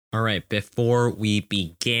All right, before we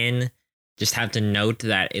begin, just have to note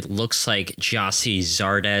that it looks like Jossie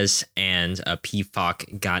Zardes and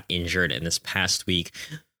PFOC got injured in this past week,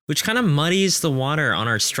 which kind of muddies the water on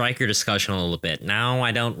our striker discussion a little bit. Now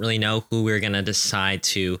I don't really know who we're going to decide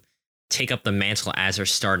to take up the mantle as our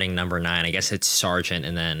starting number 9. I guess it's Sargent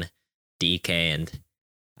and then DK and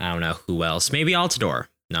I don't know who else. Maybe Altidore.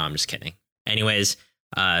 No, I'm just kidding. Anyways,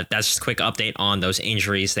 that's just a quick update on those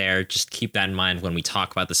injuries there. Just keep that in mind when we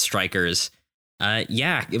talk about the strikers.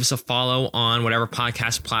 Give us a follow on whatever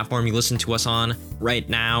podcast platform you listen to us on right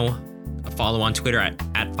now. A follow on Twitter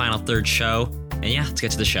at Final Third Show. And yeah, let's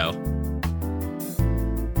get to the show.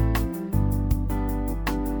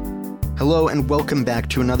 Hello and welcome back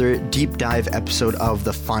to another deep dive episode of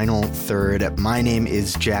The Final Third. My name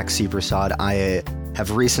is Jack C. Prasad. I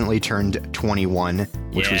have recently turned 21,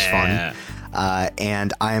 which was fun.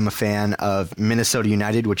 And I am a fan of Minnesota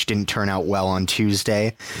United, which didn't turn out well on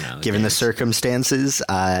Tuesday, given the circumstances.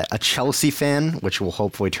 A Chelsea fan, which will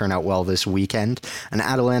hopefully turn out well this weekend. An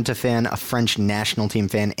Atalanta fan, a French national team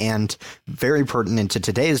fan, and very pertinent to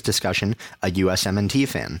today's discussion, a USMNT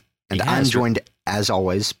fan. And I'm joined, as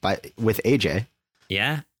always, with AJ.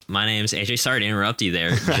 Yeah, my name's AJ. Sorry to interrupt you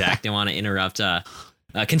there, Jack. Didn't want to interrupt.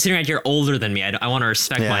 Considering that you're older than me, I want to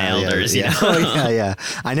respect my elders. Yeah. You know? Yeah.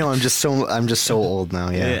 I know. I'm just so old now.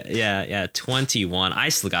 Yeah. 21. I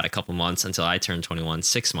still got a couple months until I turn 21.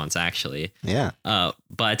 6 months actually. Yeah.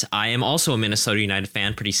 But I am also a Minnesota United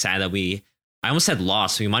fan. Pretty sad that I almost said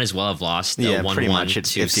lost. We might as well have lost. The 1-1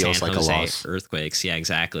 to San Jose Earthquakes. Yeah,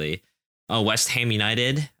 exactly. West Ham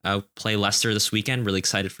United play Leicester this weekend. Really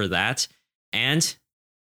excited for that. And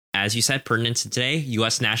as you said, pertinent to today,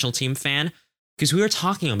 U.S. national team fan. Because we were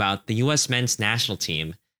talking about the U.S. men's national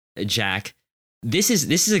team, Jack. This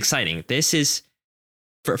is exciting. This is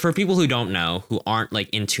for people who don't know, who aren't like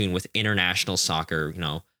in tune with international soccer. You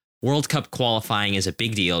know, World Cup qualifying is a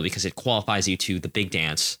big deal because it qualifies you to the big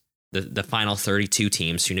dance, the final 32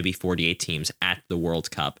 teams, soon to be 48 teams at the World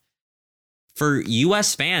Cup. For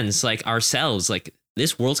U.S. fans like ourselves, like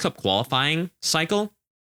this World Cup qualifying cycle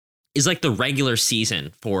is like the regular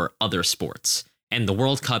season for other sports. And the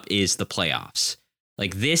World Cup is the playoffs.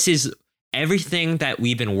 Like this is everything that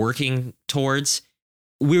we've been working towards.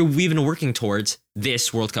 We've been working towards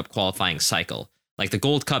this World Cup qualifying cycle. Like the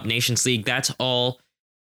Gold Cup, Nations League, that's all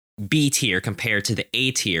B tier compared to the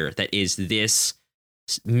A tier that is this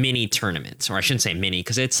mini tournament. Or I shouldn't say mini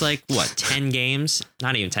because it's like, 10 games?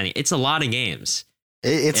 Not even 10. It's a lot of games.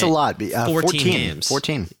 It's a lot. 14 games.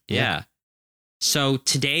 14. Yeah. So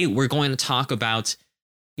today we're going to talk about,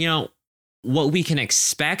 what we can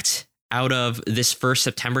expect out of this first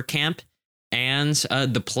September camp and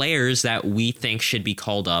the players that we think should be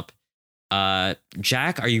called up.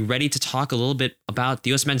 Jack, are you ready to talk a little bit about the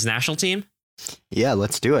U.S. men's national team? Yeah,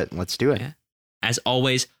 let's do it. Yeah. As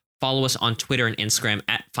always, follow us on Twitter and Instagram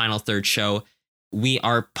at Final Third Show. We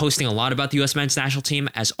are posting a lot about the U.S. men's national team,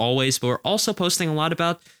 as always, but we're also posting a lot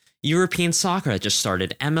about European soccer that just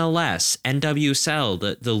started, MLS,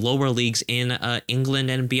 NWSL, the lower leagues in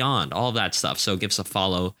England and beyond, all of that stuff. So give us a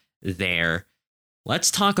follow there.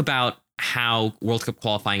 Let's talk about how World Cup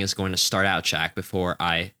qualifying is going to start out, Jack, before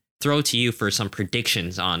I throw to you for some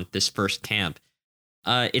predictions on this first camp.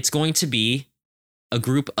 It's going to be a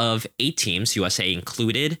group of 8 teams, USA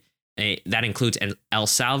included. That includes El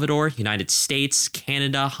Salvador, United States,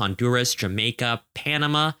 Canada, Honduras, Jamaica,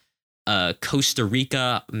 Panama, Costa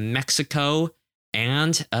Rica, Mexico,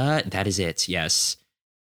 and that is it. Yes.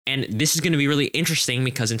 And this is going to be really interesting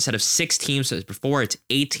because instead of 6 teams as before, it's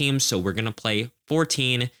 8 teams. So we're going to play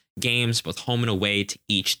 14 games, both home and away to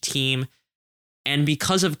each team. And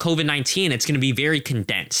because of COVID-19, it's going to be very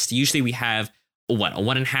condensed. Usually we have a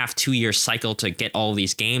 1.5, 2 year cycle to get all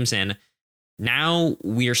these games in. Now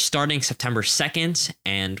we are starting September 2nd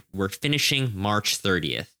and we're finishing March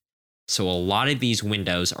 30th. So a lot of these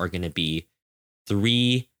windows are going to be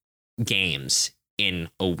 3 games in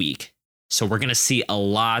a week. So we're going to see a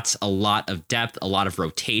lot of depth, a lot of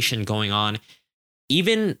rotation going on.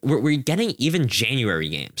 Even we're getting even January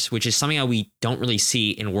games, which is something that we don't really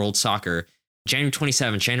see in world soccer. January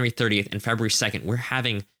 27th, January 30th, and February 2nd, we're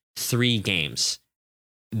having 3 games.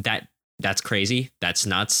 That's crazy. That's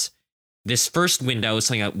nuts. This first window is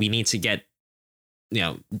something that we need to get,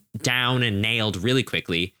 down and nailed really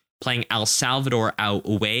quickly. Playing El Salvador out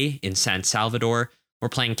away in San Salvador. We're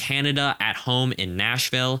playing Canada at home in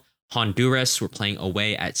Nashville. Honduras, we're playing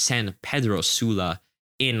away at San Pedro Sula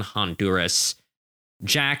in Honduras.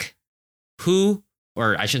 Jack, how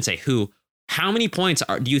many points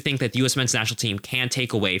do you think that the U.S. men's national team can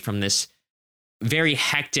take away from this very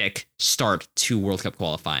hectic start to World Cup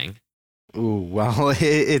qualifying? Ooh, well,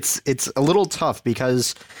 it's a little tough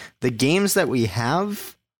because the games that we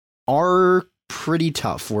have are pretty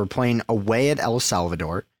tough. We're playing away at El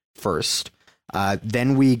Salvador first.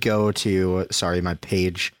 Then we go to, sorry, my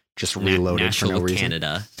page just reloaded National for no reason.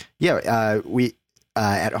 Canada. Yeah, we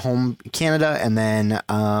at home Canada, and then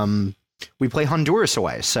we play Honduras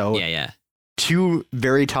away. So Yeah. two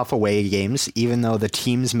very tough away games, even though the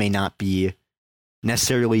teams may not be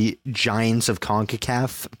necessarily giants of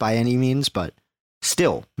CONCACAF by any means, but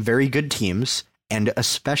still very good teams, and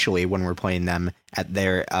especially when we're playing them at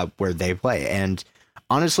their where they play. And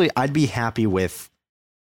honestly, I'd be happy with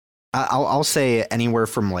I'll say anywhere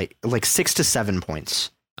from like 6 to 7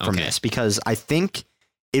 points from this, because I think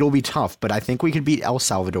it'll be tough, but I think we could beat El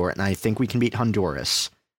Salvador, and I think we can beat Honduras.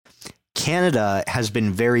 Canada has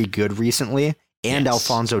been very good recently, and Yes.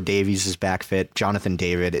 Alphonso Davies is back fit. Jonathan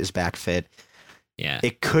David is back fit. Yeah.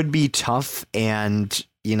 It could be tough, and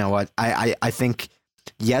you know what? I think,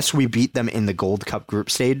 yes, we beat them in the Gold Cup group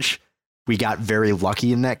stage. We got very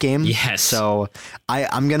lucky in that game. Yes. So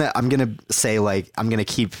I'm gonna say, like, I'm gonna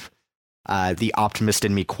keep the optimist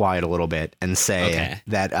in me quiet a little bit and say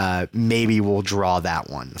that maybe we'll draw that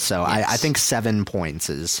one. So Yes. I think 7 points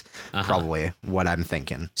is probably what I'm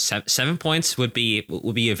thinking. 7 points would be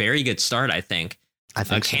a very good start, I think. I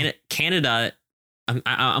think so. Canada.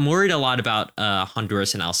 I'm worried a lot about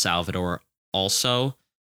Honduras and El Salvador. Also,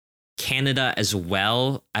 Canada as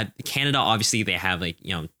well. Canada, obviously, they have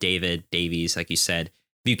David Davies, like you said,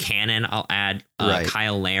 Buchanan. I'll add Right.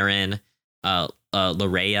 Kyle Larin,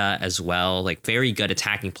 Larea as well. Like, very good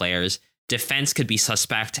attacking players. Defense could be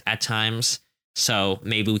suspect at times, so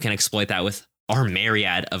maybe we can exploit that with our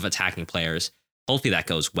myriad of attacking players. Hopefully, that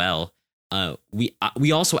goes well.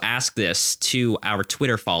 We also asked this to our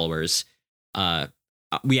Twitter followers.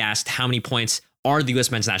 We asked how many points are the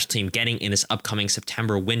U.S. men's national team getting in this upcoming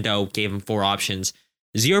September window. Gave them 4 options.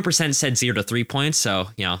 0% said 0 to 3 points. So,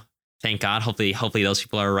 thank God. Hopefully those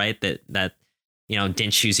people are right that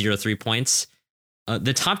didn't choose 0 to 3 points.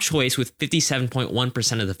 The top choice with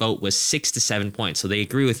 57.1% of the vote was 6 to 7 points. So they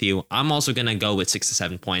agree with you. I'm also going to go with 6 to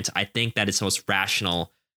 7 points. I think that is the most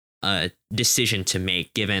rational decision to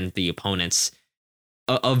make given the opponents.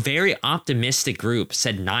 A very optimistic group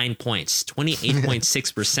said 9 points.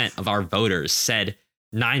 28.6% of our voters said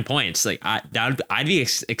 9 points. Like I'd be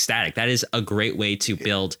ecstatic. That is a great way to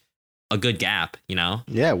build a good gap.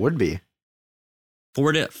 Yeah, it would be.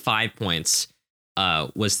 4 to 5 points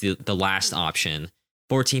was the last option.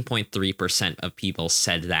 14.3% of people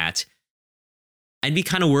said that. I'd be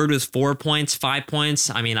kind of worried with 4 points, 5 points.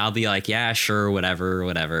 I mean, I'll be like, yeah, sure,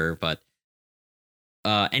 whatever. But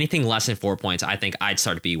anything less than 4 points, I think I'd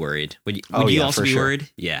start to be worried. Would you also be worried?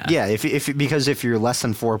 Yeah. Yeah. Because if you're less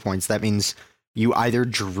than 4 points, that means you either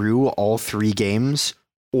drew all 3 games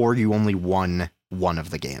or you only won one of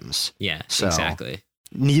the games. Yeah, so exactly.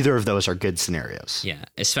 Neither of those are good scenarios. Yeah,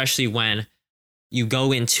 especially when you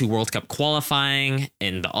go into World Cup qualifying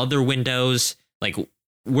and the other windows. Like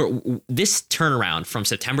this turnaround from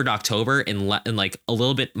September to October in like a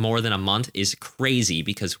little bit more than a month is crazy,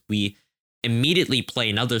 because we immediately play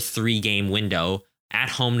another 3-game window at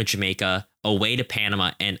home to Jamaica, away to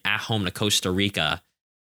Panama, and at home to Costa Rica.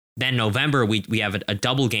 Then November, we have a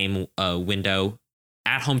double game window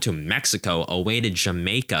at home to Mexico, away to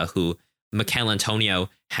Jamaica, who Mikel Antonio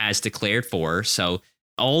has declared for. So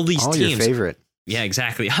all these teams, your favorite. Yeah,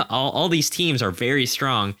 exactly. All these teams are very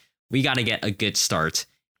strong. We got to get a good start.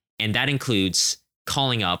 And that includes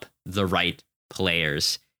calling up the right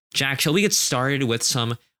players. Jack, shall we get started with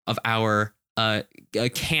some of our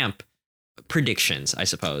camp predictions, I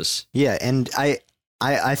suppose? Yeah, and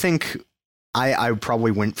I think I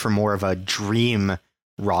probably went for more of a dream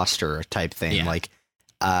roster type thing, like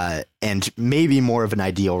and maybe more of an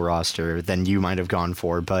ideal roster than you might have gone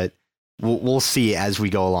for, but we'll see as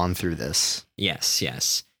we go along through this.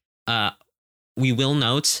 Yes. We will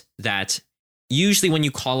note that usually when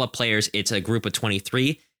you call up players, it's a group of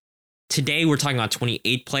 23. Today, we're talking about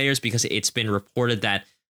 28 players because it's been reported that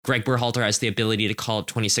Greg Berhalter has the ability to call up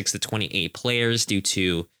 26 to 28 players due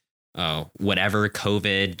to whatever,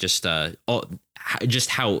 COVID, just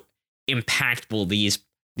how impactful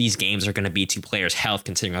these games are going to be to players' health,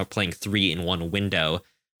 considering we're playing 3 in one window.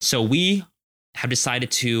 So we have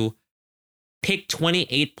decided to pick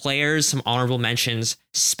 28 players, some honorable mentions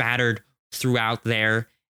spattered throughout there,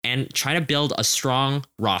 and try to build a strong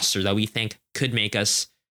roster that we think could make us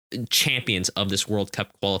champions of this World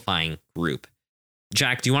Cup qualifying group.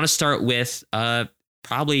 Jack, do you want to start with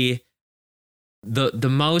probably the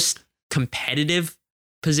most competitive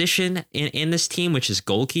position in this team, which is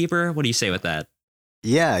goalkeeper? What do you say with that?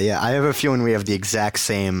 Yeah. I have a feeling we have the exact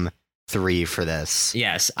same three for this.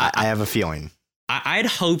 Yes. I have a feeling. I'd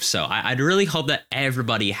hope so. I'd really hope that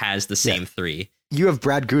everybody has the same three. You have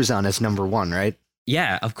Brad Guzan as number one, right?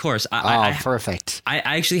 Yeah, of course. Perfect. I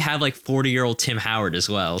actually have like 40-year-old Tim Howard as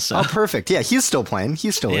well. So. Oh, perfect. Yeah, he's still playing.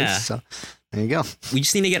 He still is. So there you go. We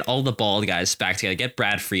just need to get all the bald guys back together. Get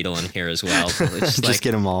Brad Friedel in here as well. Just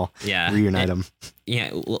get them all. Yeah. Reunite them.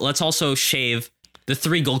 Yeah. Let's also shave the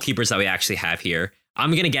three goalkeepers that we actually have here.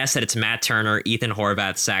 I'm going to guess that it's Matt Turner, Ethan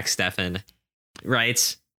Horvath, Zach Steffen,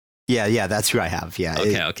 right? Yeah, that's who I have. Yeah.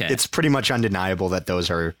 Okay. It's pretty much undeniable that those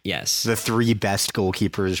are the three best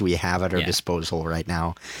goalkeepers we have at our disposal right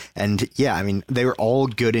now. And yeah, I mean, they were all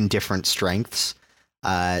good in different strengths.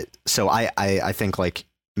 So I think like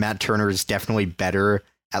Matt Turner is definitely better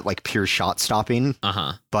at like pure shot stopping.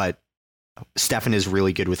 But Steffen is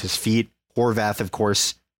really good with his feet. Horvath, of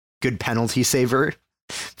course, good penalty saver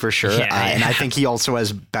for sure. And I think he also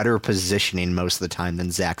has better positioning most of the time than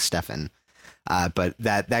Zach Steffen. But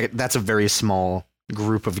that's a very small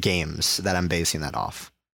group of games that I'm basing that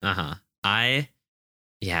off. I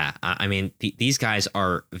mean, these guys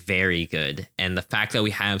are very good. And the fact that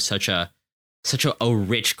we have such a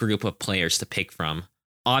rich group of players to pick from,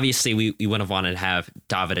 obviously we would have wanted to have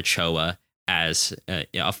David Ochoa as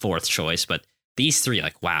a fourth choice. But these three,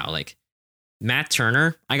 like, wow, like Matt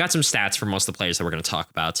Turner, I got some stats for most of the players that we're going to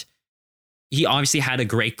talk about. He obviously had a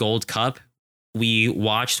great Gold Cup. We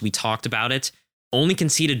talked about it, only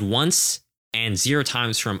conceded once and 0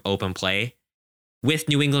 times from open play with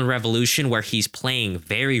New England Revolution, where he's playing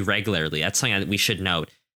very regularly. That's something that we should note.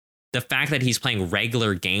 The fact that he's playing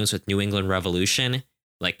regular games with New England Revolution,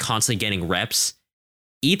 like constantly getting reps,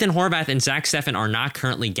 Ethan Horvath and Zach Steffen are not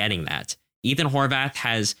currently getting that. Ethan Horvath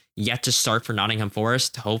has yet to start for Nottingham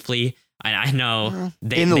Forest. Hopefully, I know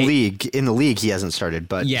in the league he hasn't started,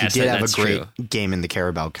 but he did have a great game in the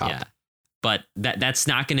Carabao Cup. Yeah. But that's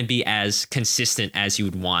not going to be as consistent as you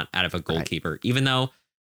would want out of a goalkeeper, even though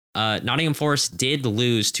Nottingham Forest did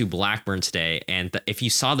lose to Blackburn today. And if you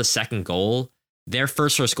saw the second goal, their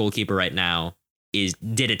first goalkeeper right now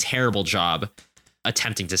did a terrible job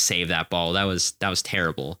attempting to save that ball. That was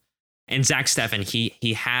terrible. And Zach Steffen,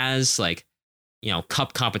 he has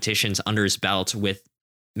cup competitions under his belt with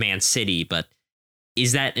Man City, but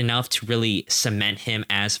is that enough to really cement him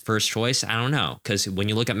as first choice? I don't know, because when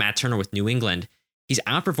you look at Matt Turner with New England, he's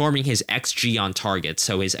outperforming his XG on target,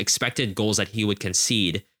 so his expected goals that he would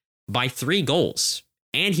concede by 3 goals.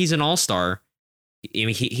 And he's an all-star. I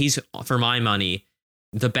mean, he's, for my money,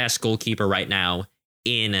 the best goalkeeper right now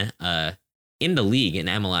in the league in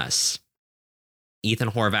MLS.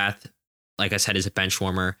 Ethan Horvath, like I said, is a bench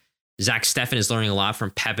warmer. Zach Steffen is learning a lot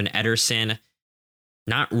from Pep and Ederson.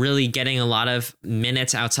 Not really getting a lot of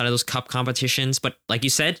minutes outside of those cup competitions, but like you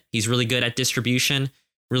said, he's really good at distribution,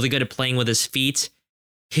 really good at playing with his feet.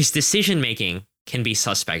 His decision making can be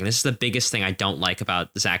suspect. And this is the biggest thing I don't like about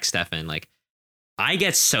Zach Steffen. Like, I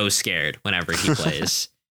get so scared whenever he plays.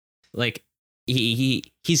 Like, he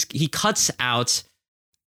cuts out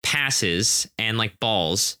passes and like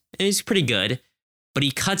balls, and he's pretty good, but he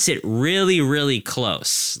cuts it really, really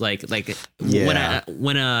close.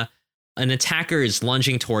 When an attacker is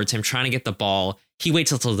lunging towards him, trying to get the ball, he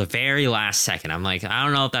waits until the very last second. I'm like, I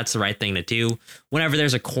don't know if that's the right thing to do. Whenever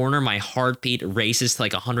there's a corner, my heartbeat races to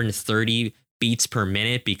like 130 beats per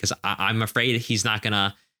minute because I'm afraid he's not going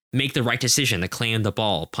to make the right decision to claim the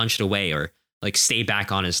ball, punch it away, or like stay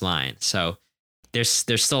back on his line. So there's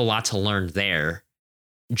still a lot to learn there.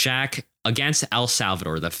 Jack, against El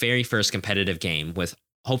Salvador, the very first competitive game with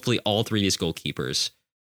hopefully all 3 of these goalkeepers,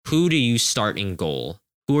 who do you start in goal?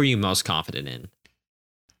 Who are you most confident in?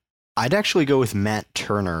 I'd actually go with Matt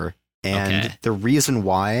Turner. And the reason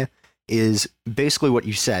why is basically what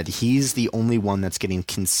you said. He's the only one that's getting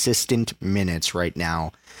consistent minutes right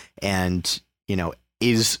now. And,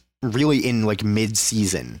 is really in like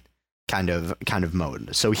mid-season kind of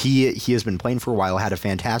mode. So he has been playing for a while, had a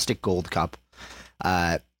fantastic Gold Cup,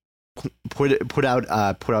 put up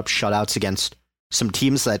shutouts against some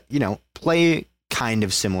teams that, play kind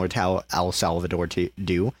of similar to how El Salvador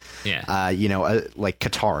do. Yeah. Like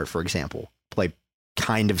Qatar, for example, play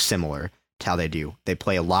kind of similar to how they do. They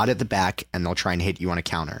play a lot at the back and they'll try and hit you on a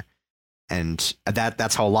counter. And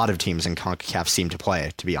that's how a lot of teams in CONCACAF seem to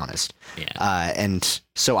play, to be honest. Yeah. And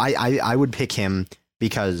so I would pick him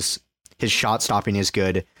because his shot stopping is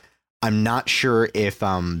good. I'm not sure if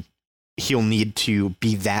he'll need to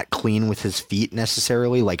be that clean with his feet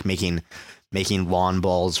necessarily, like making lawn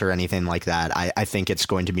balls or anything like that. I think it's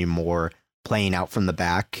going to be more playing out from the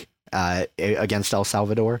back against El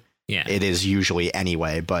Salvador. Yeah, it is usually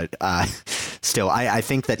anyway, but still, I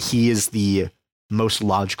think that he is the most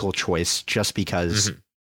logical choice just because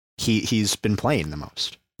he's been playing the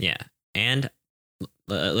most. Yeah. And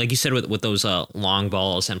like you said, with those long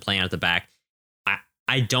balls and playing at the back,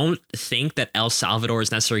 I don't think that El Salvador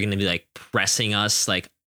is necessarily going to be like pressing us like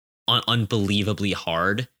unbelievably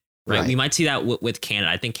hard. Right. We might see that with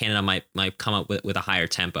Canada. I think Canada might come up with a higher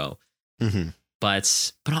tempo. Mm-hmm.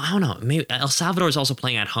 But I don't know. Maybe El Salvador is also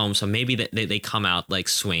playing at home, so maybe they come out like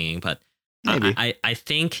swinging. But maybe. I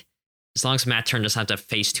think as long as Matt Turner doesn't have to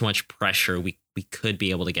face too much pressure, we could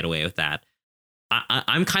be able to get away with that.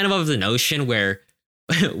 I'm kind of the notion where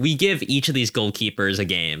we give each of these goalkeepers a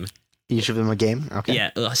game. Each of them a game? Okay.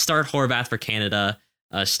 Yeah. Start Horvath for Canada.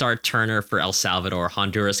 Start Turner for El Salvador.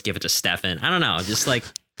 Honduras, give it to Stefan. I don't know. Just like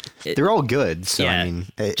they're all good. So yeah, I mean,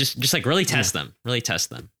 just like really test them. Really test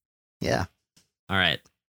them. Yeah. All right.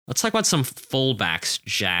 Let's talk about some fullbacks,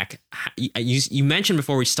 Jack. You mentioned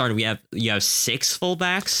before we started you have 6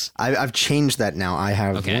 fullbacks. I've changed that now. I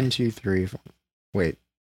have 1, 2, 3, 4. Wait.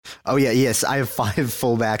 Oh yeah, yes. I have 5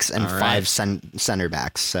 fullbacks and 5 center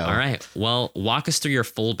backs. So all right. Well, walk us through your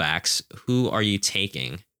fullbacks. Who are you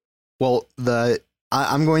taking? Well,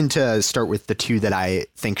 I'm going to start with the 2 that I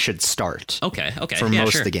think should start. Okay. For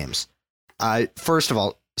most of the games. First of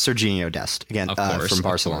all, Serginho Dest again from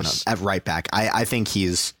Barcelona at right back. I think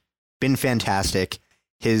he's been fantastic.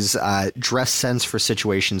 His dress sense for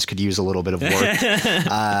situations could use a little bit of work,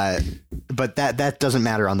 but that doesn't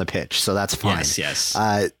matter on the pitch, so that's fine. Yes.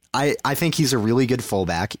 I think he's a really good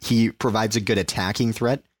fullback. He provides a good attacking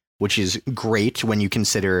threat, which is great when you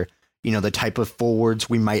consider the type of forwards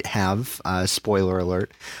we might have. Spoiler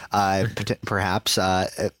alert, perhaps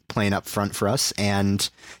playing up front for us. And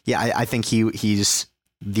yeah, I think he's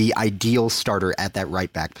the ideal starter at that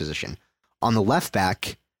right back position. On the left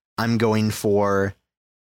back, I'm going for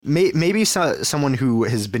maybe someone who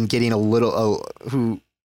has been getting a little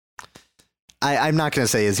I'm not going to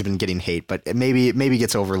say has been getting hate, but maybe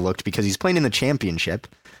gets overlooked because he's playing in the championship,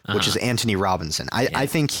 which is Anthony Robinson. I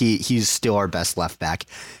think he's still our best left back.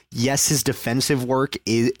 Yes, his defensive work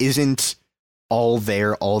isn't all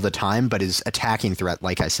there all the time, but his attacking threat,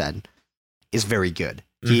 like I said, is very good.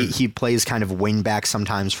 Mm-hmm. He plays kind of wing back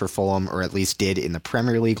sometimes for Fulham, or at least did in the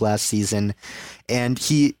Premier League last season, and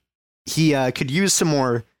he could use some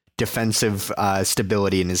more defensive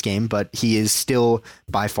stability in his game, but he is still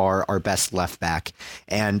by far our best left back,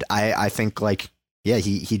 and I think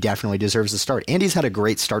he definitely deserves the start, and he's had a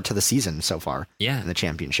great start to the season so far. In the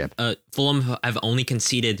championship. Fulham have only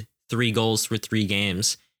conceded 3 goals through 3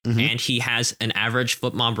 games. Mm-hmm. And he has an average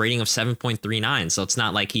FootMob rating of 7.39, so it's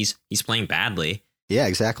not like he's playing badly. Yeah,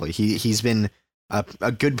 exactly. He's been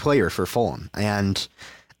a good player for Fulham. And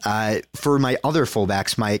for my other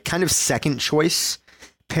fullbacks, my kind of second choice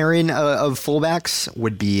pairing of fullbacks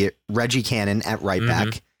would be Reggie Cannon at right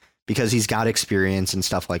back, because he's got experience and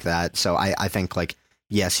stuff like that. So I think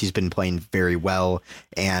yes, he's been playing very well.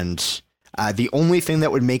 And the only thing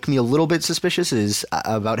that would make me a little bit suspicious is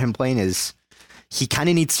about him playing is he kind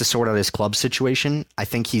of needs to sort out his club situation. I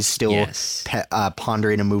think he's still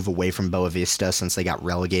pondering a move away from Boa Vista since they got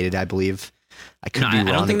relegated, I believe. I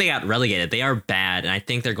don't think they got relegated. They are bad, and I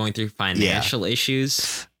think they're going through financial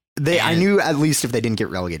issues. I knew at least if they didn't get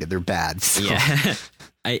relegated, they're bad. So.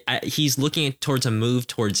 Yeah, he's looking towards a move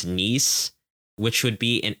towards Nice, which would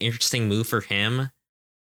be an interesting move for him.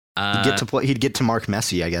 He'd get to Mark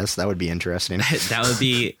Messi, I guess. That would be interesting. that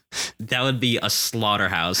would be a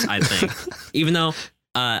slaughterhouse, I think. Even though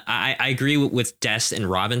I agree with Dest and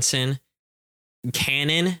Robinson,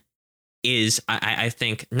 Cannon is I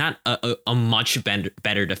think not a much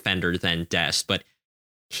better defender than Dest, but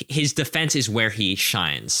his defense is where he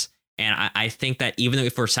shines. And I think that even though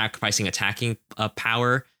if we're sacrificing attacking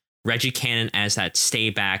power, Reggie Cannon as that stay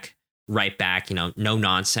back, right back, no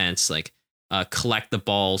nonsense, collect the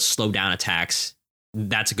ball, slow down attacks.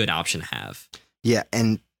 That's a good option to have. Yeah,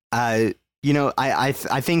 and I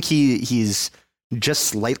think he's just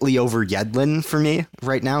slightly over Yedlin for me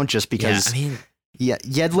right now, just because.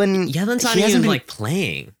 Yedlin's not even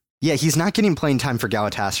playing. Yeah, he's not getting playing time for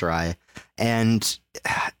Galatasaray, and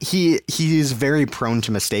he's very prone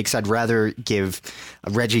to mistakes. I'd rather give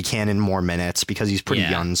Reggie Cannon more minutes because he's pretty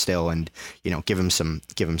young still, and give him some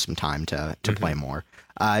time to play more.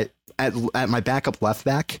 At my backup left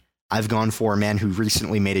back, I've gone for a man who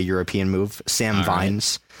recently made a European move, Sam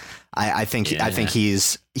Vines. I think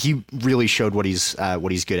he really showed what he's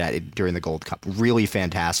good at during the Gold Cup. Really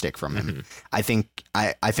fantastic from him. I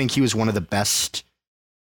think he was one of the best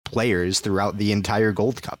players throughout the entire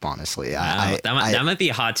Gold Cup. Honestly, wow, that might be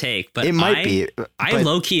a hot take, but it might be. I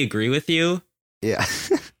low key agree with you. Yeah,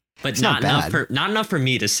 but not enough for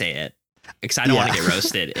me to say it, because I don't want to get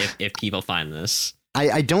roasted if people find this.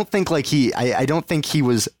 I don't think I don't think he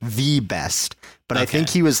was the best, but I think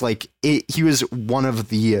he was he was one of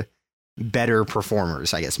the better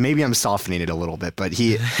performers, I guess. Maybe I'm softening it a little bit, but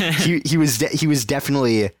he was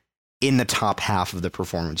definitely in the top half of the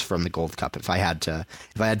performance from the Gold Cup. If I had to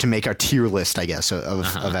make a tier list, I guess,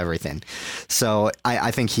 of everything. So I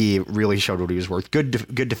think he really showed what he was worth. Good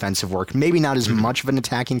defensive work. Maybe not as much of an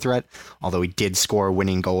attacking threat, although he did score a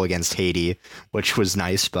winning goal against Haiti, which was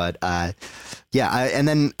nice. But and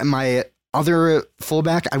then my other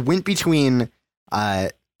fullback, I went between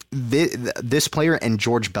this player and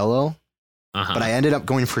George Bello, but I ended up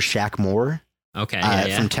going for Shaq Moore.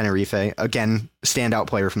 From Tenerife. Again, standout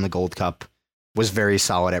player from the Gold Cup, was very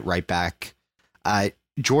solid at right back.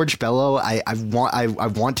 George Bello, I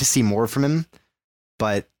want to see more from him,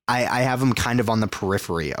 but I have him kind of on the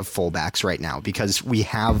periphery of fullbacks right now because we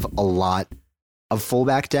have a lot of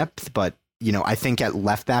fullback depth, but I think at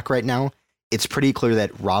left back right now, it's pretty clear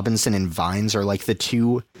that Robinson and Vines are like the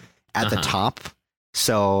two at the top.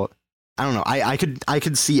 So I don't know. I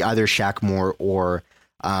could see either Shaq Moore or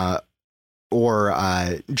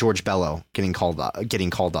George Bello getting called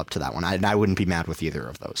up to that one. I wouldn't be mad with either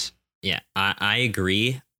of those. Yeah, I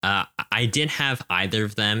agree. I didn't have either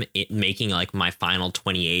of them making like my final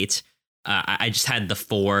 28. I just had the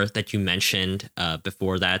four that you mentioned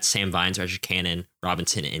before that: Sam Vines, Roger Cannon,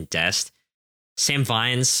 Robinson, and Dest. Sam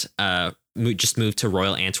Vines just moved to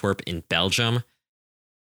Royal Antwerp in Belgium.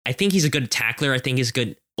 I think he's a good tackler. I think he's a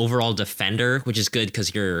good overall defender, which is good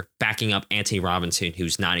because you're backing up Anthony Robinson,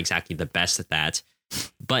 who's not exactly the best at that.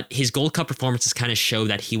 But his Gold Cup performances kind of show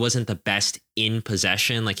that he wasn't the best in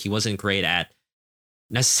possession. Like he wasn't great at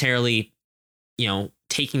necessarily,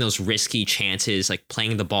 taking those risky chances, like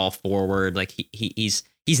playing the ball forward. Like he's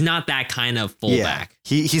not that kind of fullback.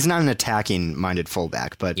 Yeah, he's not an attacking minded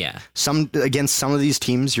fullback, but against some of these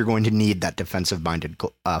teams, you're going to need that defensive minded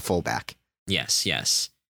fullback. Yes.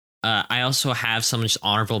 I also have some just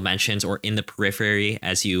honorable mentions or in the periphery,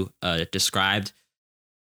 as you described.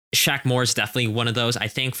 Shaq Moore is definitely one of those. I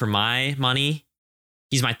think for my money,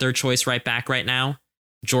 he's my third choice right back right now.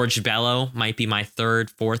 George Bello might be my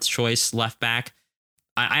third, fourth choice left back.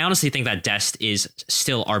 I honestly think that Dest is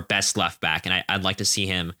still our best left back, and I'd like to see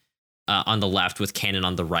him on the left with Cannon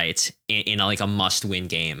on the right in like a must-win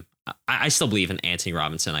game. I still believe in Anthony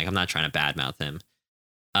Robinson. Like I'm not trying to badmouth him.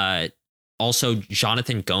 Also,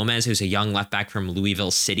 Jonathan Gomez, who's a young left back from Louisville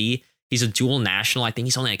City. He's a dual national. I think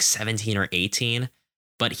he's only like 17 or 18,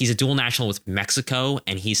 but he's a dual national with Mexico,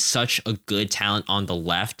 and he's such a good talent on the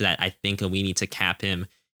left that I think we need to cap him,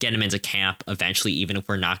 get him into camp eventually, even if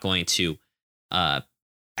we're not going to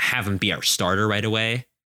have him be our starter right away.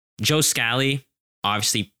 Joe Scally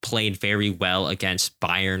obviously played very well against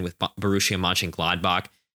Bayern with Borussia Mönchengladbach.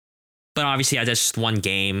 But obviously, as just one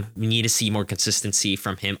game, we need to see more consistency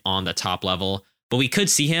from him on the top level. But we could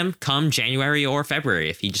see him come January or February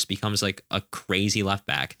if he just becomes like a crazy left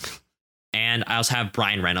back. And I also have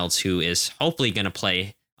Brian Reynolds, who is hopefully going to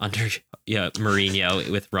play under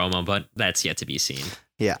Mourinho with Roma, but that's yet to be seen.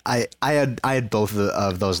 Yeah, I had both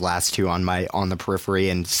of those last two on the periphery,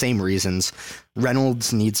 and same reasons.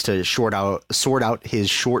 Reynolds needs to sort out his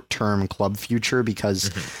short-term club future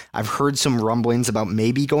because I've heard some rumblings about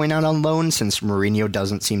maybe going out on loan since Mourinho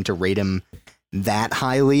doesn't seem to rate him that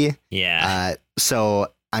highly. Yeah.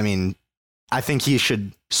 So I mean, I think he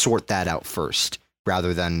should sort that out first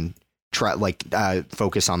rather than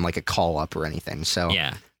focus on like a call up or anything. So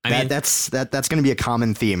yeah. That's going to be a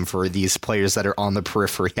common theme for these players that are on the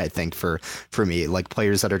periphery. I think for me, like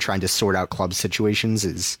players that are trying to sort out club situations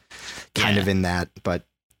is kind of in that. But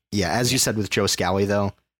yeah, as you said with Joe Scally,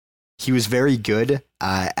 though, he was very good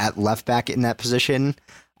at left back in that position,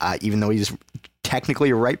 even though he's technically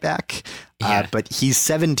a right back. But he's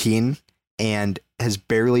 17 and has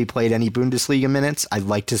barely played any Bundesliga minutes. I'd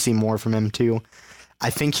like to see more from him too. I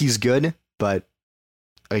think he's good, but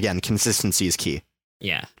again, consistency is key.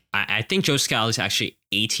 Yeah, I think Joe Scally is actually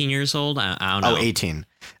 18 years old. I don't know. Oh, 18.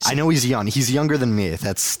 I know he's young. He's younger than me.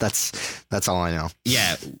 That's all I know.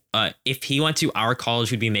 Yeah. If he went to our college,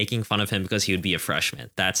 we'd be making fun of him because he would be a freshman.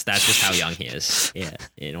 That's just how young he is. Yeah.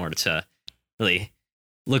 In order to really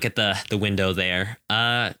look at the window there.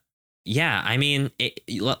 Yeah. I mean,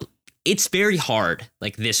 it's very hard,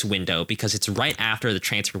 like this window, because it's right after the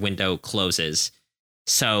transfer window closes.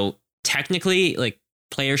 So technically, like,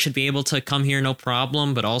 players should be able to come here no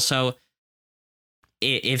problem, but also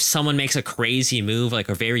if someone makes a crazy move, like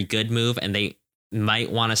a very good move, and they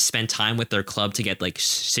might want to spend time with their club to get like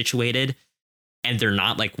situated, and they're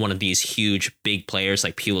not like one of these huge big players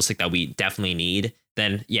like Pulisic that we definitely need,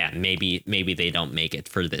 then yeah, maybe they don't make it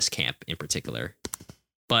for this camp in particular.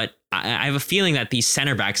 But I have a feeling that these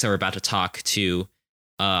center backs that we're about to talk to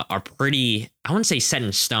are pretty, I wouldn't say set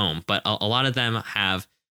in stone, but a lot of them have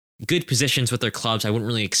good positions with their clubs. I wouldn't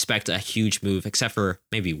really expect a huge move except for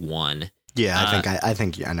maybe one. Yeah, I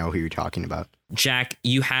think I know who you're talking about. Jack,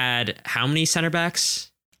 you had how many center backs?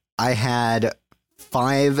 I had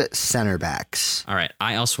 5 center backs. All right.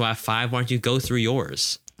 I also have 5. Why don't you go through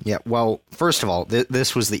yours? Yeah, well, first of all,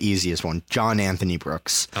 this was the easiest one. John Anthony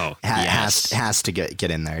Brooks. Oh, yes. has to get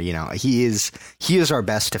in there. You know, he is our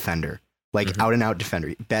best defender, like out and out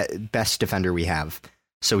defender, best defender we have.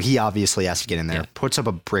 So he obviously has to get in there. Yeah. Puts up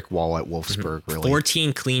a brick wall at Wolfsburg. Really,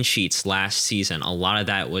 14 clean sheets last season. A lot of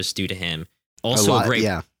that was due to him. Also a great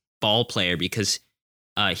ball player because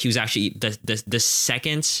he was actually the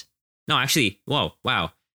second. No, actually,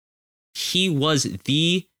 wow. He was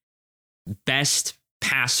the best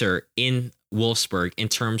passer in Wolfsburg in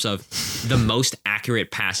terms of the most accurate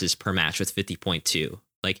passes per match with 50.2.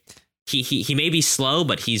 Like he may be slow,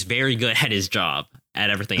 but he's very good at his job at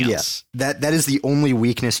everything else. Yeah, that is the only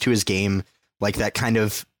weakness to his game, like that kind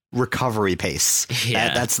of recovery pace.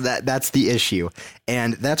 Yeah. That's the issue.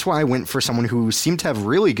 And that's why I went for someone who seemed to have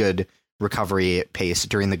really good recovery pace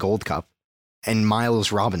during the Gold Cup. And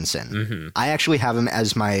Miles Robinson. Mm-hmm. I actually have him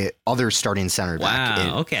as my other starting center back.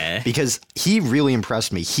 Wow, okay. Because he really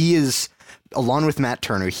impressed me. He is, along with Matt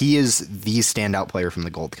Turner, he is the standout player from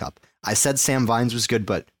the Gold Cup. I said Sam Vines was good,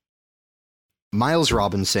 but Miles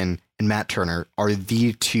Robinson and Matt Turner are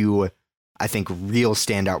the 2, I think, real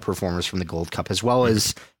standout performers from the Gold Cup, as well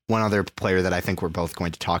as one other player that I think we're both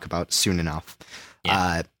going to talk about soon enough.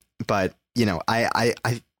 Yeah. But, you know, I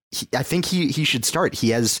think he should start.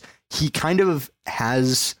 He kind of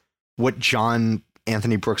has what John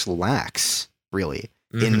Anthony Brooks lacks, really,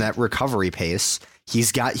 in that recovery pace.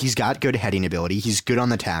 He's got good heading ability. He's good on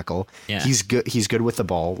the tackle. Yeah. He's good with the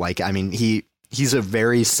ball. Like, I mean, he's a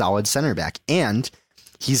very solid center back, and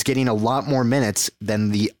he's getting a lot more minutes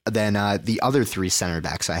than the other 3 center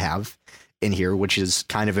backs I have in here, which is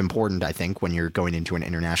kind of important, I think, when you're going into an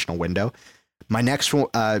international window. My next 2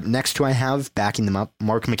 I have backing them up,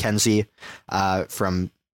 Mark McKenzie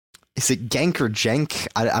from. Is it Genk or Jenk?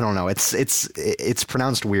 I don't know. It's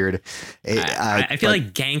pronounced weird. I feel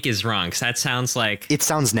like Genk is wrong because that sounds like... It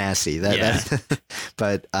sounds nasty.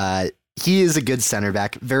 But he is a good center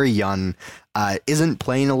back, very young. Isn't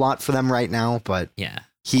playing a lot for them right now, but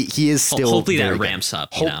he is still... Hopefully that ramps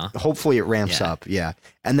up. Hopefully it ramps up, yeah.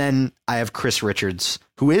 And then I have Chris Richards,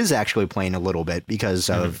 who is actually playing a little bit because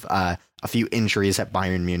of a few injuries at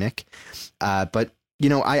Bayern Munich. But... You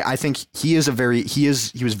know, I think he was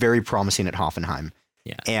very promising at Hoffenheim.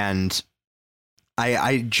 Yeah. And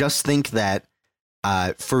I just think that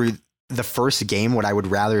for the first game, what I would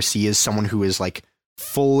rather see is someone who is like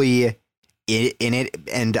fully in it.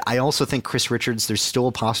 And I also think Chris Richards, there's still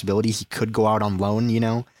a possibility he could go out on loan, you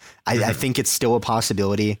know. I think it's still a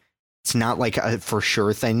possibility. It's not like a for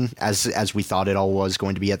sure thing as we thought it all was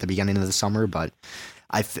going to be at the beginning of the summer, but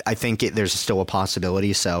I think there's still a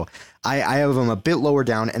possibility. So I have him a bit lower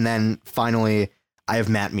down. And then finally, I have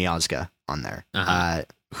Matt Miazga on there,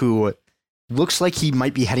 who looks like he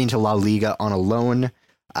might be heading to La Liga on a loan.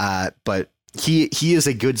 But he is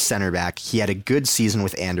a good center back. He had a good season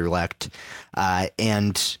with Anderlecht.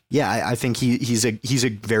 And yeah, I think he's a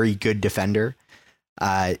very good defender.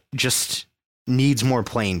 Just needs more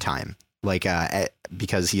playing time, like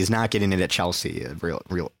because he is not getting it at Chelsea,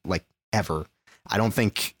 real like ever. I don't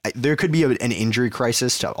think there could be an injury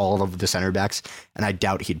crisis to all of the center backs, and I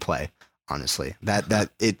doubt he'd play. Honestly, that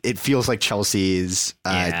it feels like Chelsea's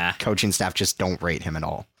coaching staff just don't rate him at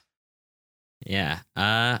all. Yeah.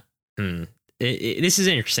 This is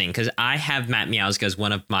interesting because I have Matt Miazga as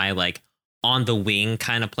one of my like on the wing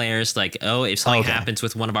kind of players. Like, if something happens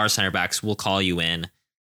with one of our center backs, we'll call you in.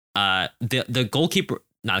 The goalkeeper,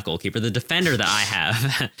 not goalkeeper, the defender that I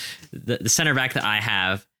have, the center back that I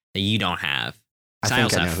have that you don't have. I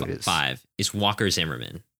also have 5 is Walker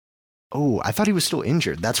Zimmerman. Oh, I thought he was still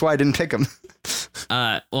injured. That's why I didn't pick him.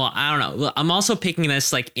 Well, I don't know. Well, I'm also picking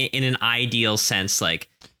this like in an ideal sense. Like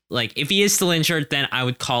if he is still injured, then I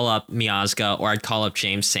would call up Miazga or I'd call up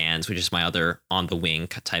James Sands, which is my other on the wing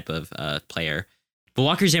type of player. But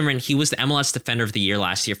Walker Zimmerman, he was the MLS Defender of the Year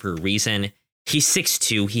last year for a reason. He's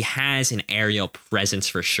 6'2". He has an aerial presence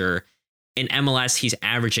for sure. In MLS, he's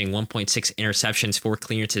averaging 1.6 interceptions, 4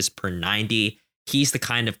 clearances per 90. He's the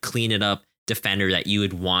kind of clean it up defender that you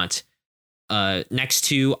would want next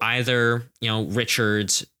to either,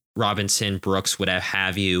 Richards, Robinson, Brooks, whatever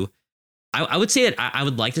have you. I would say that I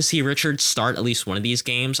would like to see Richards start at least one of these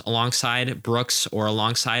games alongside Brooks or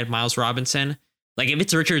alongside Miles Robinson. Like if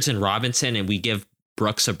it's Richards and Robinson and we give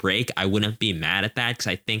Brooks a break, I wouldn't be mad at that, because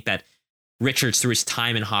I think that Richards, through his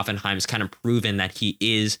time in Hoffenheim, has kind of proven that he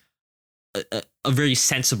is a very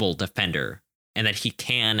sensible defender and that he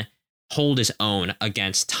can hold his own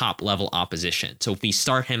against top level opposition. So if we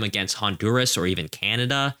start him against Honduras or even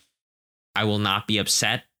Canada, I will not be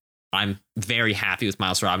upset. I'm very happy with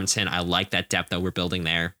Miles Robinson. I like that depth that we're building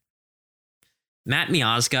there. Matt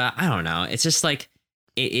Miazga, I don't know. It's just like,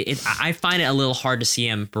 I find it a little hard to see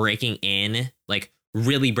him breaking in, like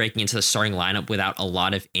really breaking into the starting lineup without a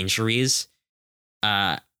lot of injuries.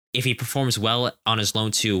 If he performs well on his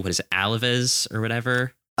loan to, what is it, Alaves or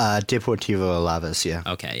whatever? Deportivo Alaves, yeah.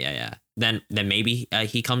 Okay, yeah. Then maybe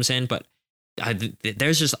he comes in, but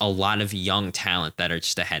there's just a lot of young talent that are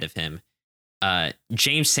just ahead of him.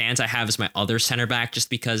 James Sands I have as my other center back, just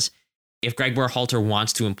because if Greg Berhalter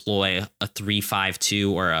wants to employ a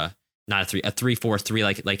 3-5-2 or a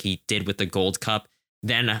 3-4-3 like he did with the Gold Cup,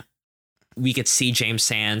 then we could see James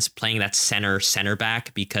Sands playing that center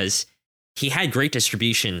back, because he had great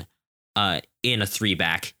distribution in a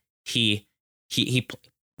 3-back. He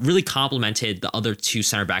really complemented the other two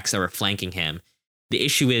center backs that were flanking him. The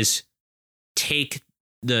issue is, take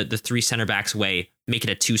the 3 center backs away, make it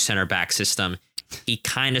a 2 center back system. He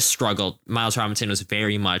kind of struggled. Miles Robinson was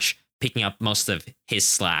very much picking up most of his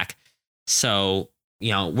slack. So,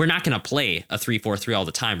 we're not going to play a 3-4-3 all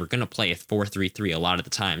the time. We're going to play a 4-3-3 a lot of the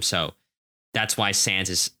time. So that's why Sands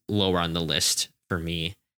is lower on the list for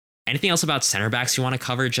me. Anything else about center backs you want to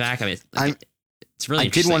cover, Jack? I mean, it's really interesting. I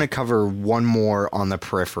did want to cover one more on the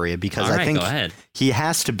periphery, because I think he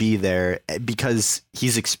has to be there because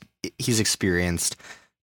he's experienced.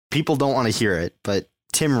 People don't want to hear it, but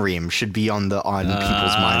Tim Ream should be on people's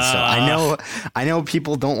minds. So I know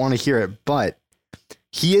people don't want to hear it, but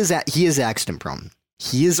he is accident prone.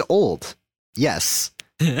 He is old. Yes.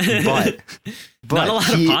 But not a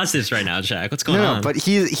lot of positives right now, Jack. What's going on? No, but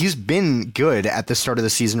he's been good at the start of the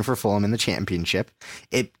season for Fulham in the championship.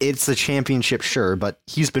 It's the championship, sure, but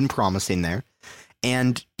he's been promising there.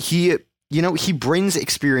 And he brings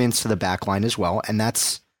experience to the back line as well, and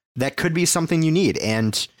that could be something you need.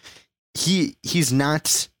 And he's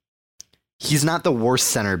not the worst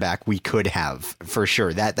center back we could have, for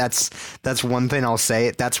sure. That's one thing I'll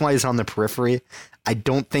say. That's why he's on the periphery. I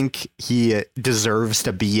don't think he deserves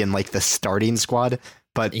to be in like the starting squad,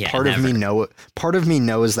 but part of me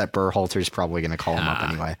knows that Berhalter's probably going to call him up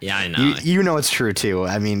anyway. Yeah, I know. You know it's true too.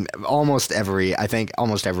 I mean, almost every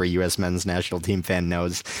U.S. men's national team fan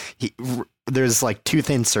knows there's like two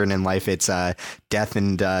things certain in life. It's death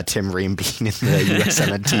and Tim Ream being in the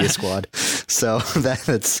USMNT squad. So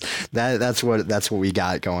that's what we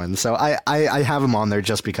got going. So I have him on there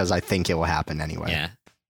just because I think it will happen anyway. Yeah.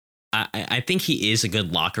 I think he is a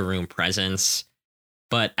good locker room presence,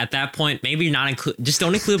 but at that point, maybe just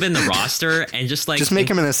don't include him in the roster and just make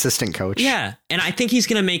him an assistant coach. Yeah. And I think he's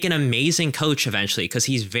going to make an amazing coach eventually, because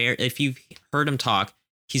if you've heard him talk,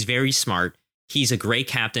 he's very smart. He's a great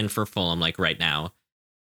captain for Fulham, like right now,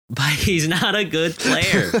 but he's not a good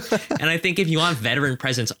player. And I think if you want veteran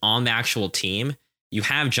presence on the actual team, you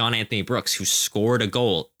have John Anthony Brooks, who scored a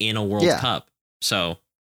goal in a World Cup. So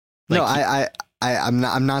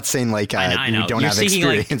I'm not saying like I know. We don't You're have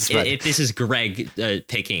experience. Like, but if this is Greg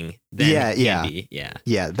picking, then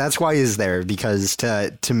yeah. That's why he's there, because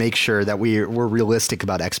to make sure that we're realistic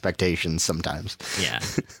about expectations sometimes. Yeah.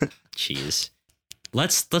 Jeez.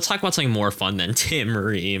 Let's talk about something more fun than Tim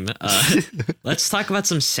Ream. Let's talk about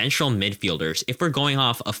some central midfielders. If we're going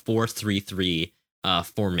off a 4-3-3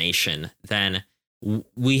 formation, then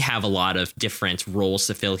we have a lot of different roles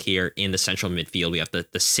to fill here in the central midfield. We have the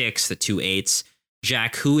 6, the 2 8s.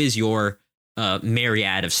 Jack, who is your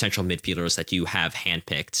myriad of central midfielders that you have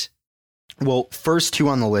handpicked? Well, first 2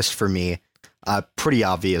 on the list for me, pretty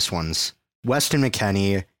obvious ones: Weston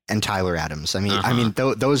McKennie and Tyler Adams. I mean,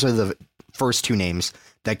 those are the first 2 names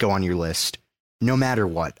that go on your list, no matter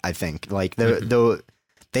what. I think like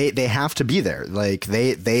they have to be there. Like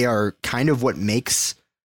they are kind of what makes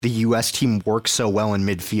the U.S. team work so well in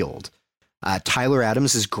midfield. Tyler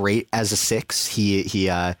Adams is great as a 6. He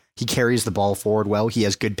carries the ball forward well. He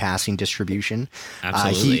has good passing distribution.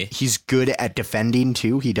 Absolutely. He's good at defending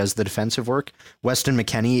too. He does the defensive work. Weston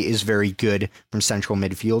McKennie is very good from central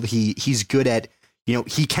midfield. He's good at,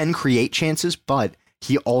 he can create chances, but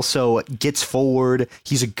he also gets forward.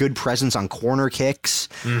 He's a good presence on corner kicks,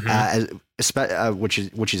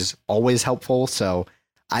 which is always helpful. So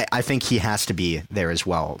I think he has to be there as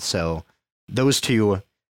well. So those 2,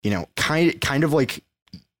 kind of like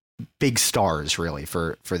big stars really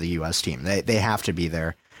for the U.S. team. They have to be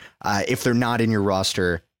there. If they're not in your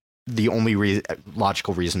roster, the only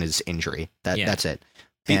logical reason is injury. That's it.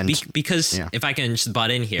 Because if I can just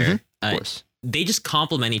butt in here, of course. They just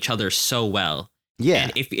complement each other so well. Yeah.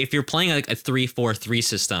 And if you're playing like a 3-4-3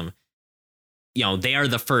 system, they are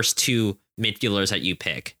the first two midfielders that you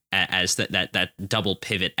pick as that double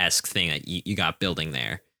pivot-esque thing that you got building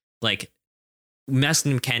there. Like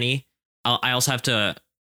Weston McKennie, I also have to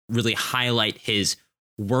really highlight his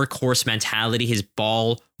workhorse mentality, his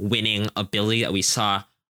ball winning ability that we saw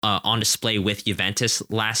on display with Juventus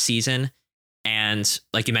last season. And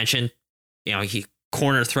like you mentioned, he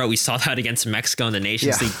corner throw. We saw that against Mexico in the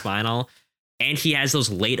Nations League final. And he has those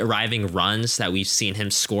late arriving runs that we've seen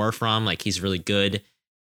him score from. Like, he's really good.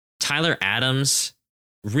 Tyler Adams,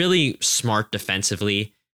 really smart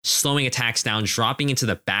defensively, slowing attacks down, dropping into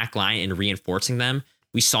the back line and reinforcing them.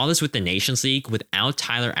 We saw this with the Nations League. Without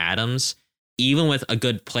Tyler Adams, even with a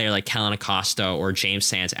good player like Kellen Acosta or James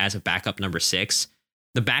Sands as a backup number 6,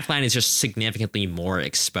 the back line is just significantly more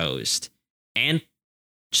exposed. And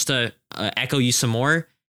just to echo you some more,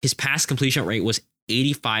 his pass completion rate was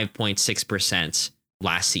 85.6%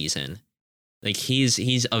 last season. Like,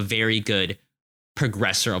 he's a very good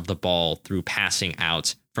progressor of the ball through passing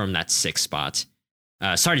out from that 6 spot.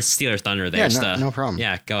 Sorry to steal your thunder there. Yeah, no problem.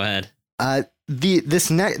 Yeah, go ahead.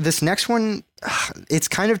 This next one, it's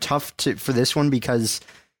kind of tough for this one because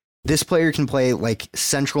this player can play like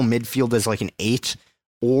central midfield as like an 8,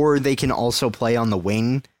 or they can also play on the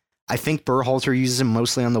wing. I think Berhalter uses him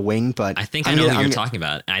mostly on the wing, but I think I know who you're talking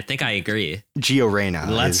about, and I think I agree. Gio Reyna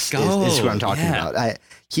is who I'm talking about.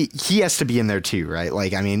 He has to be in there too, right?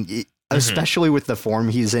 Like, I mean, especially with the form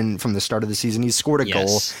he's in from the start of the season. He's scored a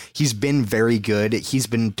goal. He's been very good. He's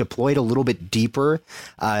been deployed a little bit deeper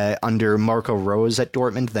under Marco Rose at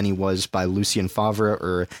Dortmund than he was by Lucien Favre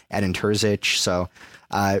or Edin Terzic. So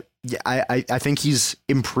I think he's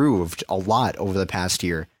improved a lot over the past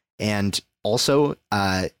year. And also,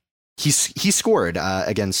 he scored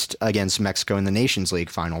against Mexico in the Nations League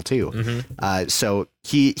final too. So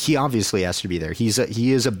he obviously has to be there. He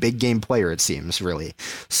is a big game player, it seems, really.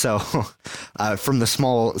 So from the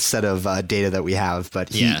small set of data that we have, but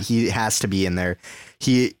he has to be in there.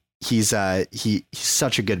 He's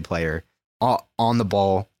such a good player on the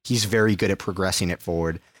ball. He's very good at progressing it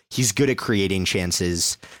forward. He's good at creating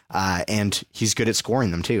chances, and he's good at scoring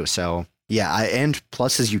them too. So and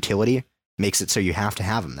plus his utility makes it so you have to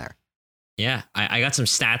have him there. Yeah, I got some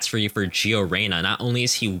stats for you for Gio Reyna. Not only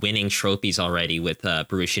is he winning trophies already with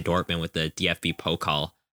Borussia Dortmund with the DFB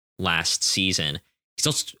Pokal last season, he's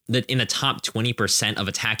also in the top 20% of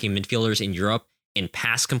attacking midfielders in Europe in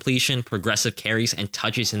pass completion, progressive carries, and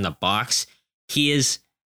touches in the box. He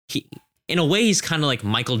in a way, he's kind of like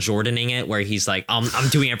Michael Jordaning it, where he's like, I'm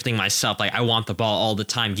doing everything myself. Like, I want the ball all the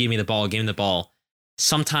time. Give me the ball. Give me the ball.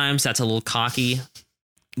 Sometimes that's a little cocky.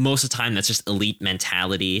 Most of the time, that's just elite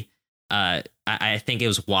mentality. I think it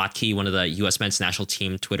was Watke, one of the U.S. men's national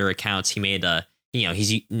team Twitter accounts. He made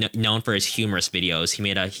he's known for his humorous videos. He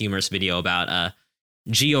made a humorous video about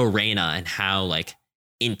Gio Reyna and how like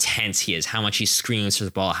intense he is, how much he screams for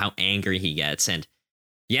the ball, how angry he gets. And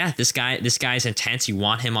yeah, this guy's intense. You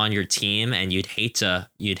want him on your team, and you'd hate to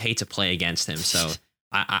play against him. So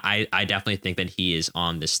I definitely think that he is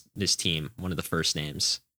on this team, one of the first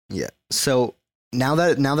names. Yeah. So Now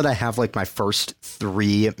that I have like my first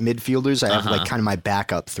 3 midfielders, I have like kind of my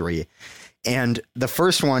backup 3. And the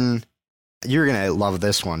first one, you're going to love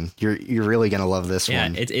this one. You're really going to love this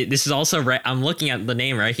one. Yeah, this is also right. I'm looking at the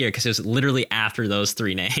name right here because it was literally after those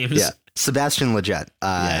 3 names. Yeah. Sebastian Lletget.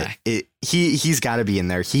 He's got to be in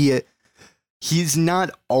there. He's not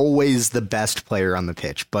always the best player on the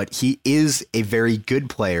pitch, but he is a very good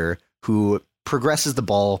player who progresses the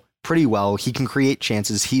ball pretty well. He can create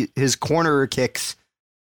chances. His corner kicks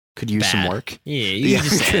could use some work. Yeah, you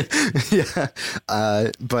just said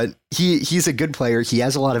it. But he's a good player. He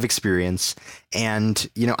has a lot of experience, and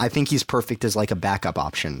I think he's perfect as like a backup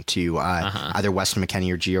option to either Weston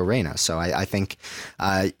McKennie or Gio Reyna. So I think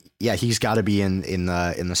he's got to be in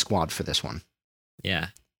the squad for this one. Yeah.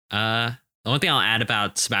 The one thing I'll add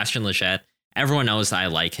about Sebastian Lletget, everyone knows that I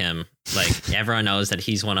like him. Like, everyone knows that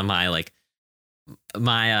he's one of my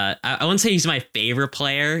I wouldn't say he's my favorite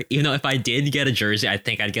player, even though if I did get a jersey, I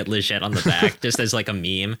think I'd get Lletget on the back just as like a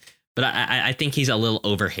meme. But I think he's a little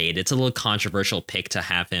overhated. It's a little controversial pick to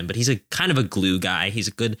have him, but he's a kind of a glue guy. He's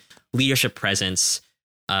a good leadership presence.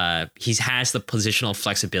 He has the positional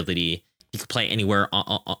flexibility. He could play anywhere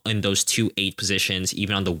in those 2-8 positions,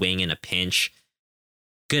 even on the wing in a pinch.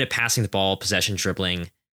 Good at passing the ball, possession dribbling.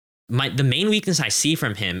 The main weakness I see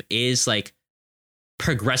from him is like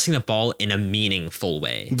progressing the ball in a meaningful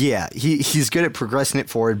way. Yeah, he's good at progressing it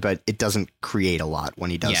forward, but it doesn't create a lot when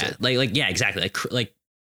he does it. Like exactly. Like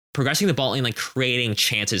progressing the ball and like creating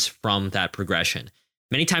chances from that progression.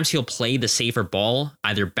 Many times he'll play the safer ball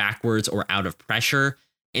either backwards or out of pressure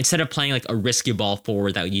instead of playing like a risky ball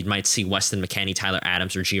forward that you might see Weston McKennie, Tyler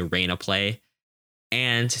Adams, or Gio Reyna play.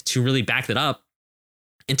 And to really back that up,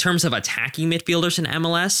 in terms of attacking midfielders in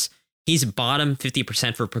MLS, he's bottom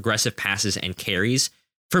 50% for progressive passes and carries.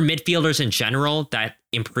 For midfielders in general, that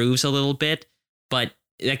improves a little bit, but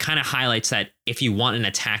that kind of highlights that if you want an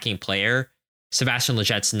attacking player, Sebastian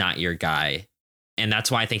Leget's not your guy. And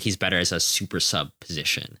that's why I think he's better as a super sub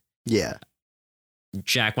position. Yeah.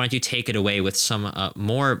 Jack, why don't you take it away with some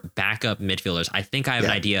more backup midfielders? I think I have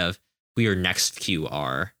an idea of who your next few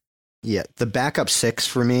are. Yeah, the backup 6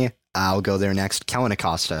 for me, I'll go there next. Kellen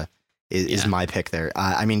Acosta is my pick there.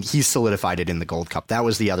 I mean, he solidified it in the Gold Cup. That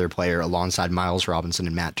was the other player alongside Miles Robinson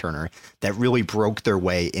and Matt Turner that really broke their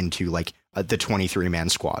way into like the 23-man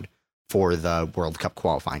squad for the World Cup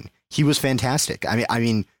qualifying. He was fantastic. I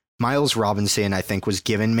mean, Miles Robinson, I think, was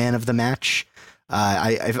given man of the match.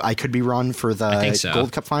 I could be wrong for the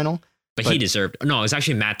Gold Cup final. But he deserved. No, it was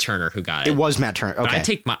actually Matt Turner who got it. It was Matt Turner. Okay.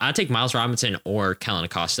 I'd take Miles Robinson or Kellen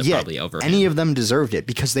Acosta probably over any him. of them deserved it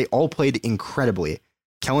because they all played incredibly.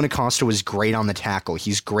 Kellen Acosta was great on the tackle.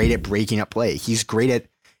 He's great at breaking up play. He's great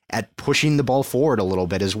at pushing the ball forward a little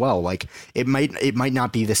bit as well. Like it might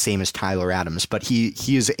not be the same as Tyler Adams, but he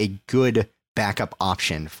is a good backup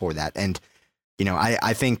option for that. And you know,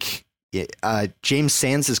 I think James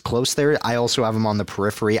Sands is close there. I also have him on the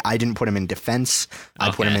periphery. I didn't put him in defense.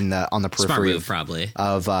 I put him on the periphery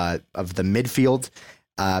of the midfield.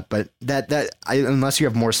 But unless you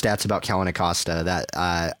have more stats about Kellen Acosta,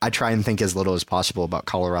 I try and think as little as possible about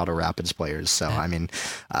Colorado Rapids players. So I mean,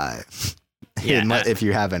 if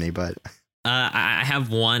you have any, but. I have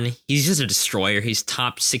one. He's just a destroyer. He's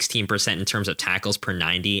top 16% in terms of tackles per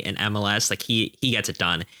 90 in MLS. Like he gets it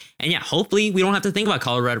done. And yeah, hopefully we don't have to think about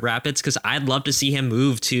Colorado Rapids because I'd love to see him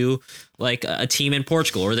move to like a team in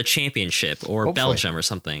Portugal or the Championship or Belgium or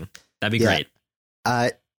something. That'd be great.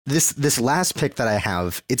 This last pick that I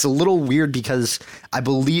have, it's a little weird because I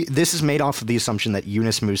believe this is made off of the assumption that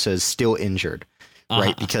Yunus Musa is still injured.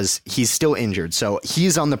 Right, because he's still injured. So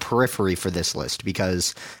he's on the periphery for this list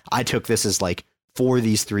because I took this as like for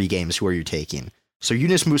these 3 games, who are you taking? So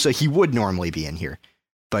Yunus Musa, he would normally be in here,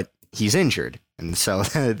 but he's injured. And so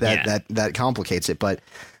that complicates it. But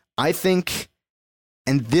I think,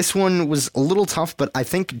 and this one was a little tough, but I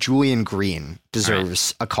think Julian Green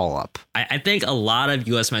deserves a call up. I think a lot of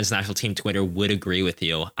U.S. men's national team Twitter would agree with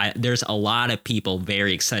you. There's a lot of people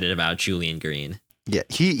very excited about Julian Green. Yeah,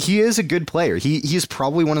 he is a good player. He's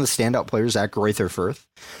probably one of the standout players at Greuther Fürth.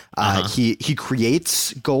 He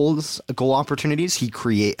creates goal opportunities.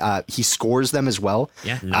 He scores them as well.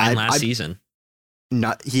 Yeah, 9 last season.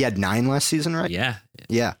 He had 9 last season, right?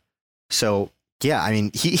 Yeah. So yeah, I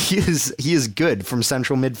mean he is good from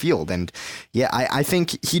central midfield, and yeah, I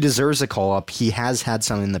think he deserves a call up. He has had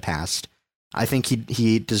some in the past. I think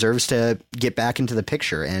he deserves to get back into the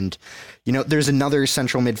picture. And, you know, there's another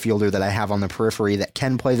central midfielder that I have on the periphery that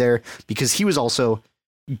can play there because he was also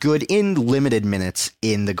good in limited minutes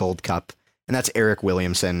in the Gold Cup. And that's Eric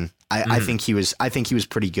Williamson. I think he was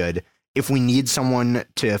pretty good. If we need someone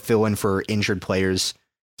to fill in for injured players,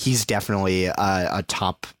 he's definitely a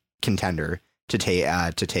top contender to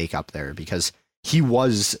take up there because he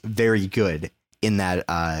was very good in that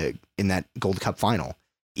Gold Cup final.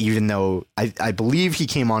 Even though I believe he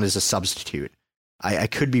came on as a substitute. I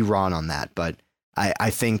could be wrong on that, but I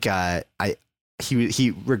think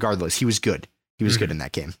he regardless, he was good. He was good in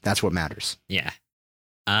that game. That's what matters. Yeah.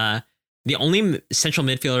 The only central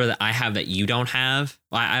midfielder that I have that you don't have,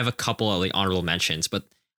 well, I have a couple of like honorable mentions, but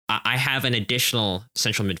I have an additional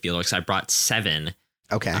central midfielder because I brought 7.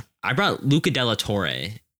 Okay. I brought Luca Della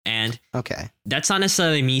Torre. And that's not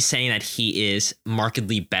necessarily me saying that he is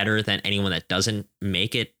markedly better than anyone that doesn't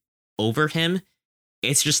make it over him.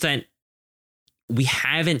 It's just that we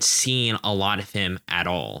haven't seen a lot of him at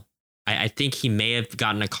all. I think he may have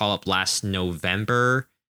gotten a call up last November,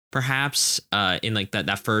 perhaps, in like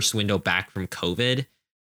that first window back from COVID.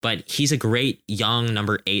 But he's a great young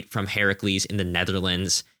number 8 from Heracles in the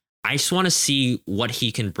Netherlands. I just want to see what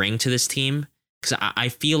he can bring to this team. Because I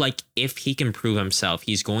feel like if he can prove himself,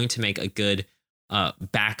 he's going to make a good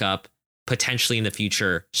backup, potentially in the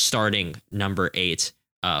future, starting number 8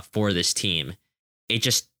 for this team. It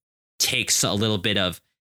just takes a little bit of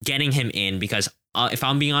getting him in because if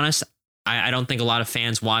I'm being honest, I don't think a lot of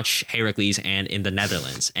fans watch Heracles and in the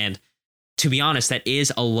Netherlands. And to be honest, that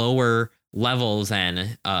is a lower level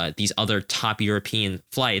than these other top European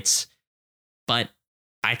flights. But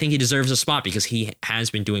I think he deserves a spot because he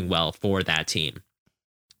has been doing well for that team.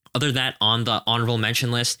 Other than that, on the honorable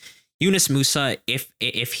mention list, Yunus Musa,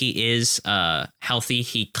 if he is healthy,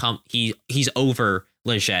 he's over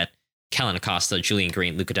Leggett, Kellen Acosta, Julian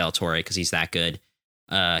Green, Luca Del Torre, because he's that good.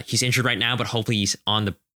 He's injured right now, but hopefully he's on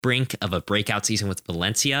the brink of a breakout season with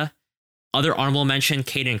Valencia. Other honorable mention,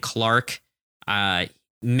 Caden Clark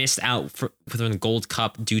missed out for the Gold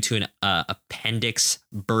Cup due to an appendix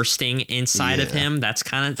bursting inside of him. That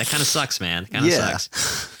kind of sucks, man. Kind of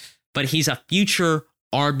sucks. But he's a future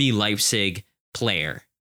RB Leipzig player,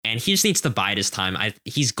 and he just needs to bide his time.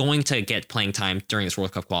 He's going to get playing time during this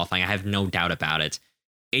World Cup qualifying. I have no doubt about it.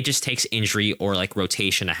 It just takes injury or like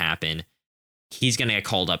rotation to happen. He's going to get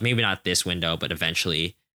called up. Maybe not this window, but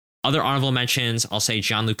eventually. Other honorable mentions, I'll say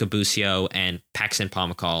Gianluca Busio and Paxton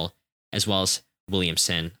Pomykal, as well as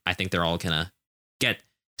Williamson. I think they're all going to get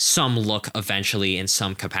some look eventually in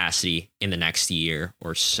some capacity in the next year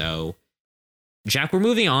or so. Jack, we're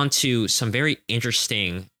moving on to some very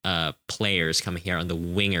interesting players coming here on the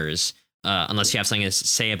wingers. Unless you have something to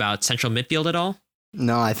say about central midfield at all?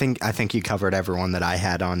 No, I think you covered everyone that I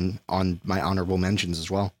had on my honorable mentions as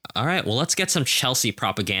well. All right, well, let's get some Chelsea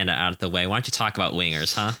propaganda out of the way. Why don't you talk about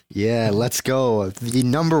wingers, huh? Yeah, let's go. The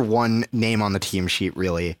number one name on the team sheet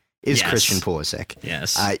really is Christian Pulisic.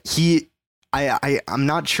 Yes. I'm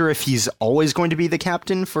not sure if he's always going to be the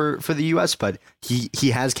captain for the US, but he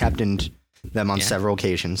has captained them on several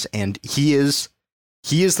occasions, and he is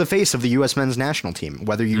the face of the U.S. men's national team.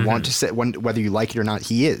 Whether you want to say, whether you like it or not,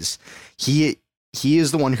 he is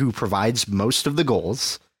the one who provides most of the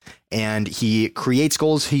goals, and he creates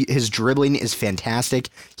goals. His dribbling is fantastic.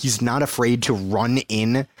 He's not afraid to run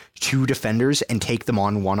in to defenders and take them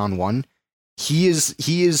on one-on-one. He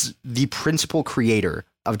is the principal creator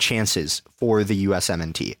of chances for the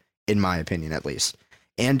USMNT, in my opinion, at least.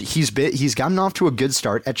 And he's gotten off to a good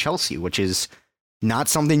start at Chelsea, which is not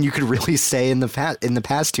something you could really say in the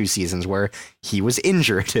past 2 seasons where he was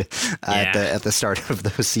injured at the start of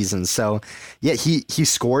those seasons. So yeah, he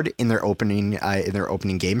scored in their opening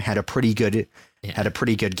game, had a pretty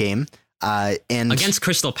good game. And against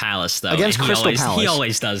Crystal Palace, though. Palace, he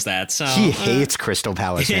always does that. So he hates Crystal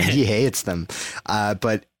Palace, man. He hates them.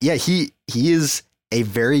 But yeah, he is a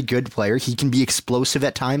very good player. He can be explosive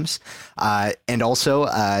at times. And also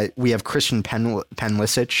we have Christian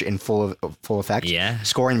Pulisic in full effect. Yeah.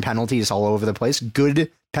 Scoring penalties all over the place. Good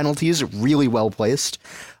penalties, really well placed.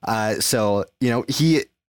 So, he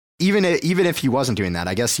even if he wasn't doing that,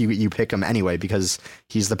 I guess you pick him anyway because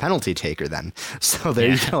he's the penalty taker then. So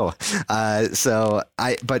there you go.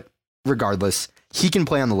 But regardless, he can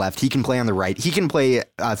play on the left. He can play on the right. He can play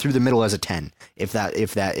through the middle as a 10 if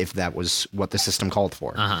that was what the system called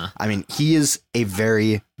for. I mean, he is a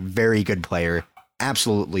very, very good player.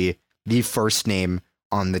 Absolutely the first name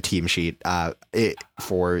on the team sheet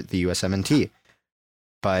for the USMNT.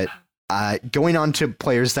 But going on to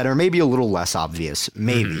players that are maybe a little less obvious,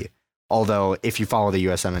 maybe. Although if you follow the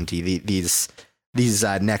USMNT, these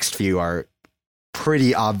next few are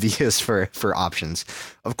pretty obvious for options.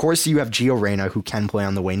 Of course, you have Gio Reyna, who can play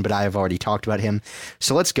on the wing, but I have already talked about him.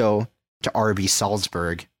 So let's go to RB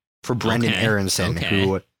Salzburg for Brendan Aronson,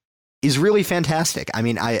 who is really fantastic. I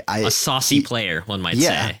mean, a saucy player, one might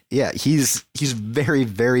say. Yeah, he's very,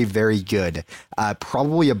 very, very good.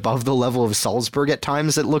 Probably above the level of Salzburg at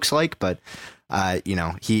times, it looks like, but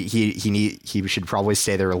he should probably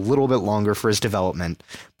stay there a little bit longer for his development.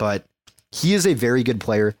 But he is a very good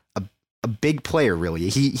player. A big player, really.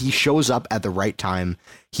 He shows up at the right time.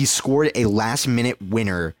 He scored a last-minute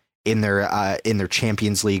winner in their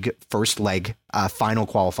Champions League first leg final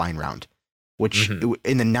qualifying round, which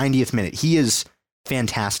in the 90th minute. He is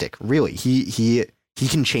fantastic, really. He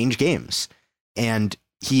can change games, and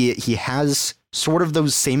he has sort of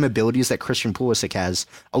those same abilities that Christian Pulisic has,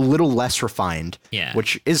 a little less refined. Yeah,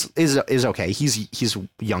 which is okay. He's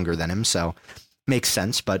younger than him, so makes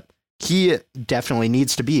sense, but he definitely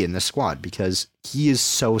needs to be in this squad because he is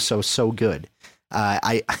so good.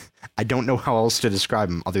 I don't know how else to describe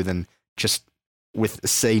him other than just with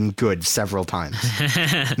saying good several times.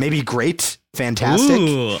 Maybe great, fantastic.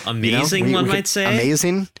 Ooh, amazing, one might say.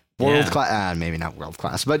 Amazing, world class. Maybe not world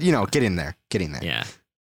class, but getting there. Yeah.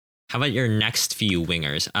 How about your next few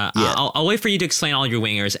wingers? I'll wait for you to explain all your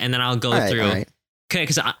wingers, and then I'll go through. Okay,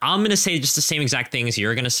 because I'm going to say just the same exact things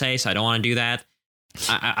you're going to say, so I don't want to do that.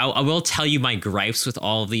 I will tell you my gripes with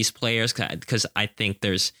all of these players because I think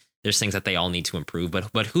there's things that they all need to improve.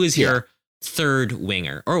 But who is your third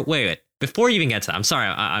winger? Or wait, before you even get to that, I'm sorry,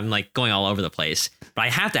 I'm like going all over the place. But I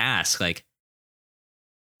have to ask, like,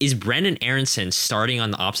 is Brendan Aronson starting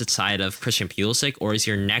on the opposite side of Christian Pulisic, or is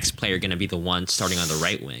your next player going to be the one starting on the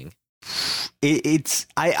right wing?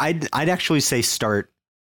 I'd actually say start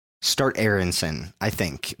start Aronson, I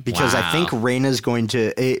think, because I Wow. think Reyna's going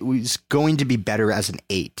to be better as an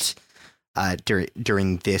 8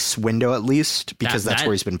 during this window, at least, because that's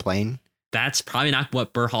where he's been playing. That's probably not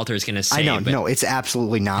what Berhalter is going to say. I know, no, it's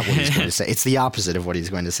absolutely not what he's going to say. It's the opposite of what he's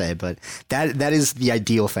going to say, but that is the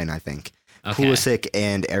ideal thing, I think. Okay. Pulisic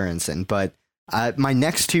and Aronson. But my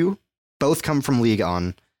next two both come from Ligue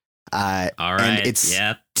 1. All right. And it's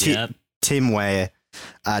Tim Weah.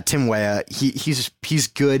 Tim Weah, he's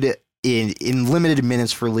good in limited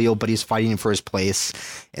minutes for Lille, but he's fighting for his place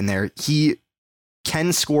in there. He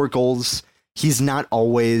can score goals. He's not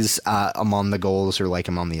always among the goals or like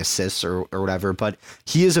among the assists or whatever, but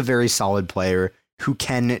he is a very solid player who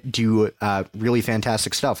can do really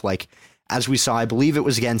fantastic stuff. Like, as we saw, I believe it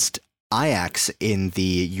was against Ajax in the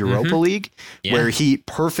Europa League, where he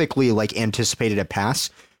perfectly like anticipated a pass,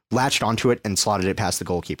 latched onto it, and slotted it past the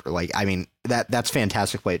goalkeeper. Like, I mean, that's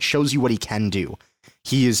fantastic play. It shows you what he can do.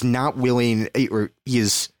 He is not willing, or he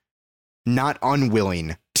is not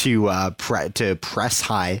unwilling to press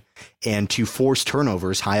high and to force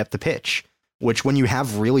turnovers high up the pitch, which when you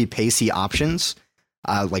have really pacey options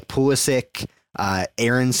like Pulisic,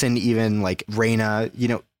 Aronson, even like Reyna,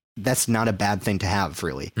 that's not a bad thing to have,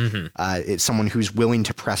 really. It's someone who's willing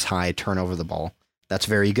to press high, turn over the ball. That's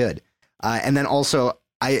very good. And then also,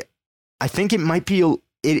 I think it might be,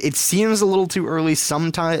 it seems a little too early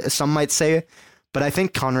some might say, but I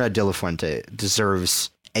think Conrad De La Fuente deserves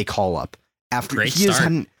a call up after he has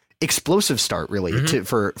had an explosive start, really,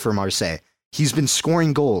 for Marseille. He's been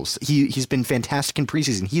scoring goals. He's been fantastic in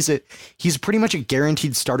preseason. He's pretty much a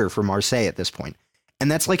guaranteed starter for Marseille at this point.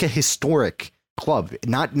 And that's like a historic club,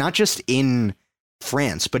 not just in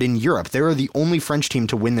France, but in Europe. They're the only French team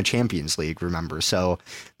to win the Champions League, remember? So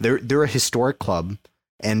they're a historic club.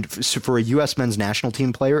 And for a U.S. men's national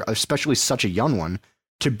team player, especially such a young one,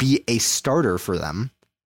 to be a starter for them,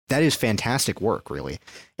 that is fantastic work, really.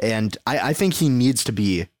 And I think he needs to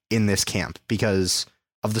be in this camp because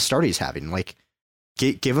of the start he's having. Like,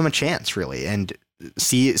 give him a chance, really, and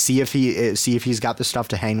see if he's got the stuff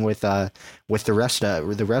to hang with the rest of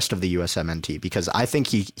the USMNT, because I think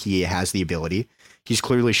he has the ability. He's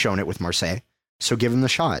clearly shown it with Marseille, so give him the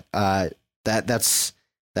shot. That's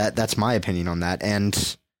my opinion on that.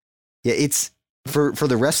 And yeah, it's for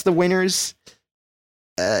the rest of the winners.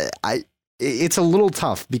 It's a little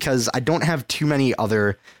tough because I don't have too many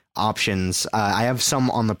other options. I have some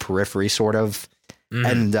on the periphery, sort of,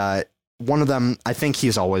 and one of them, I think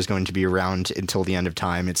he's always going to be around until the end of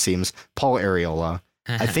time. It seems Paul Areola.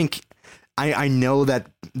 I think I know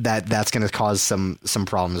that's going to cause some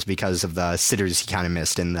problems because of the sitters he kind of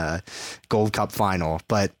missed in the Gold Cup final,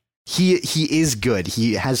 but he is good.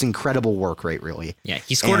 He has incredible work rate, really. Yeah,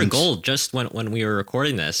 he scored a goal just when we were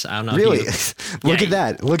recording this. I don't know. Really? Look at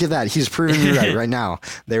that. He's proving me right now.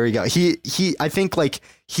 There we go. I think like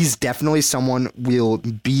he's definitely someone will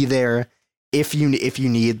be there if you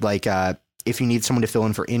need like if you need someone to fill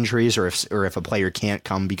in for injuries, or if a player can't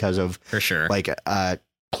come because of for sure like a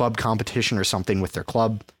club competition or something with their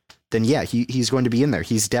club, then yeah, he's going to be in there.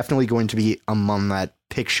 He's definitely going to be among that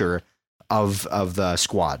picture of the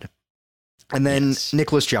squad. And then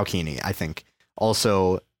Nicolas Giacchini, I think,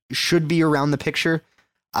 also should be around the picture.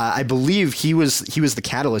 I believe he was the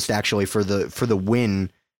catalyst actually for the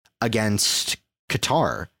win against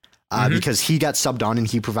Qatar, because he got subbed on and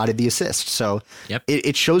he provided the assist. So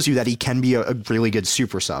it shows you that he can be a really good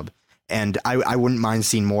super sub. And I wouldn't mind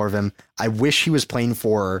seeing more of him. I wish he was playing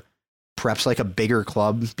for perhaps like a bigger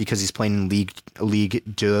club, because he's playing in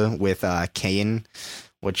Ligue 2 with Caen,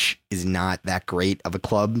 which is not that great of a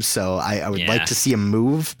club. So I would like to see him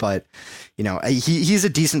move, but he's a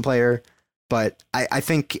decent player, but I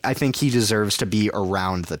think he deserves to be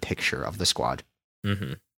around the picture of the squad.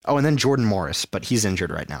 Oh, and then Jordan Morris, but he's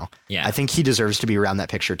injured right now. Yeah, I think he deserves to be around that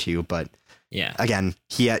picture too, but yeah, again,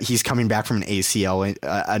 he's coming back from an ACL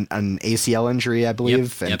injury, I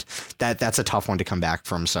believe, and that's a tough one to come back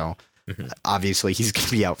from. So obviously he's going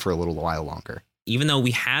to be out for a little while longer. Even though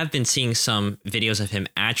we have been seeing some videos of him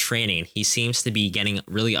at training, he seems to be getting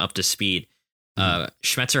really up to speed.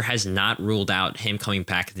 Schmetzer has not ruled out him coming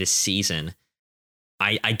back this season.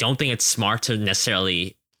 I don't think it's smart to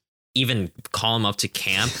necessarily even call him up to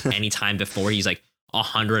camp anytime before he's like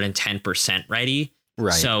 110% ready.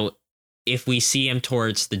 Right. So if we see him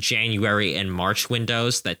towards the January and March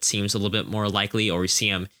windows, that seems a little bit more likely, or we see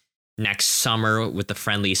him next summer with the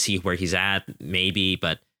friendly, see where he's at, maybe.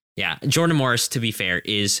 But yeah, Jordan Morris, to be fair,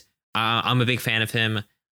 is I'm a big fan of him.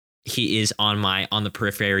 He is on the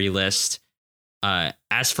periphery list.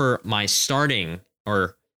 As for my starting,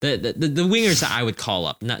 or the wingers that I would call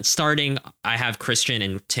up, not starting, I have Christian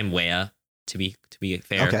and Tim Weah to be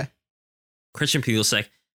fair. Okay. Christian Pulisic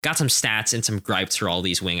got some stats and some gripes for all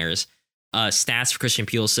these wingers. Stats for Christian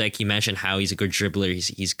Pulisic, you mentioned how he's a good dribbler.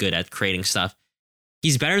 He's good at creating stuff.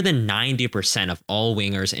 He's better than 90% of all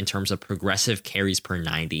wingers in terms of progressive carries per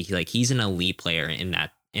 90. He's an elite player in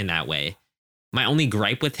that way. My only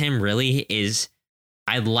gripe with him really is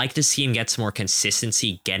I'd like to see him get some more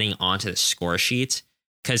consistency getting onto the score sheet,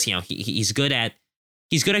 because he's good at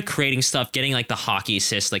creating stuff, getting like the hockey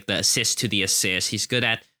assist, like the assist to the assist. He's good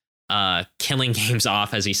at killing games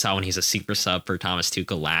off, as we saw when he's a super sub for Thomas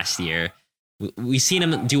Tuchel last year. We've seen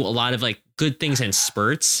him do a lot of like good things in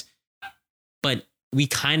spurts, but we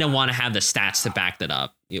kind of want to have the stats to back that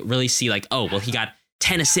up. You really see like, oh, well, he got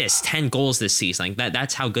 10 assists, 10 goals this season. Like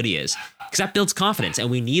that's how good he is, because that builds confidence, and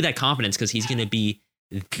we need that confidence because he's going to be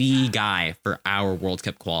the guy for our World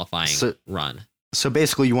Cup qualifying run. So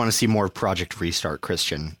basically, you want to see more Project Restart,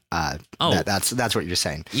 Christian. That's what you're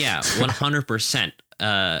saying. Yeah,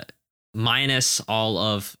 100%. Minus all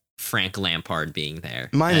of Frank Lampard being there.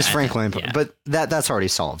 Minus Frank Lampard, yeah. But that's already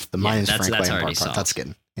solved. The minus Frank Lampard part, that's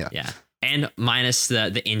good. Yeah. Yeah. And minus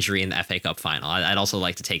the injury in the FA Cup final. I'd also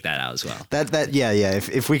like to take that out as well. Yeah.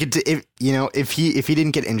 If we could, if he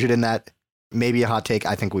didn't get injured in that, maybe a hot take.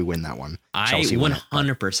 I think we win that one. Chelsea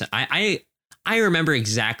 100%. I remember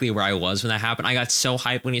exactly where I was when that happened. I got so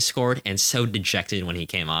hyped when he scored and so dejected when he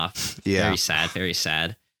came off. Yeah. Very sad. Very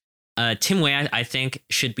sad. Tim Weah, I think,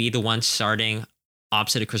 should be the one starting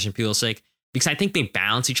opposite of Christian Pulisic, because I think they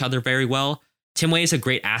balance each other very well. Tim Weah is a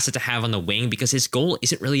great asset to have on the wing because his goal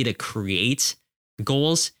isn't really to create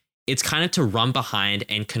goals. It's kind of to run behind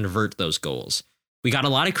and convert those goals. We got a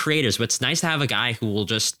lot of creators, but it's nice to have a guy who will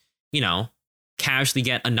just, casually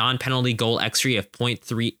get a non-penalty goal XG of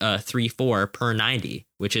 0.34 per 90,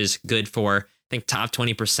 which is good for, I think, top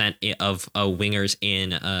 20% of wingers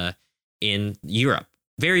in Europe.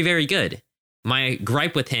 Very, very good. My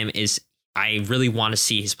gripe with him is I really want to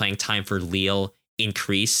see his playing time for Lille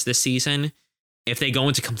increase this season. If they go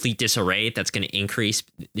into complete disarray, that's going to increase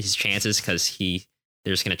his chances because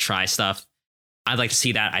they're just going to try stuff. I'd like to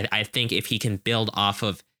see that. I think if he can build off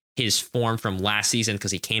of his form from last season,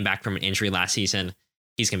 because he came back from an injury last season,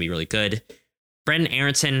 he's going to be really good. Brendan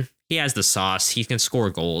Aronson, he has the sauce. He can score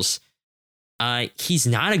goals. He's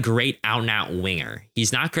not a great out-and-out winger.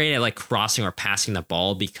 He's not great at like crossing or passing the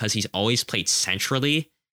ball because he's always played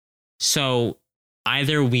centrally. So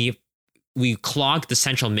either we clog the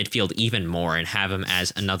central midfield even more and have him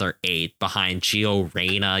as another 8 behind Gio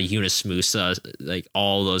Reyna, Yunus Musa, like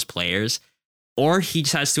all those players, or he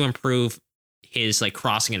just has to improve his like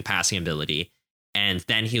crossing and passing ability, and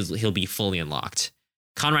then he'll be fully unlocked.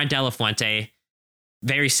 Conrad De La Fuente,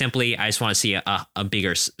 very simply, I just want to see a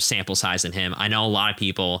bigger sample size than him. I know a lot of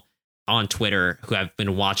people on Twitter who have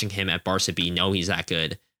been watching him at Barca B know he's that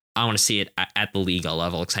good. I want to see it at the Liga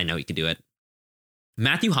level because I know he can do it.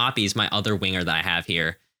 Matthew Hoppe is my other winger that I have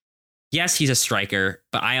here. Yes, he's a striker,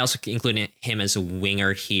 but I also included him as a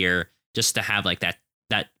winger here just to have like that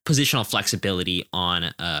positional flexibility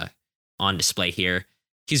on display here.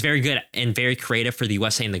 He's very good and very creative for the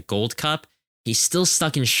USA in the Gold Cup. He's still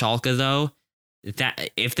stuck in Schalke though. That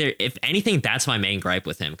if anything, that's my main gripe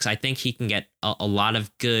with him, because I think he can get a lot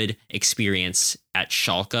of good experience at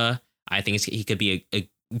Schalke. I think he could be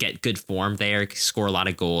get good form there, score a lot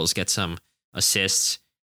of goals, get some assists.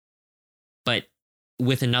 But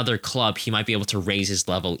with another club, he might be able to raise his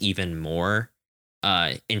level even more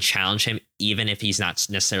and challenge him, even if he's not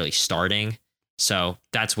necessarily starting. So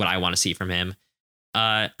that's what I want to see from him.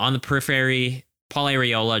 On the periphery, Paul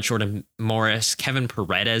Areola, Jordan Morris, Kevin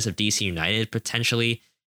Paredes of DC United, potentially,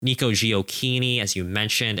 Nico Gioacchini, as you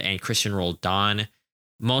mentioned, and Christian Roldan.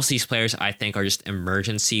 Most of these players, I think, are just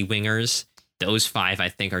emergency wingers. Those 5, I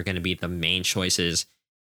think, are going to be the main choices.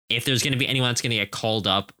 If there's going to be anyone that's going to get called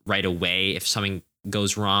up right away, if something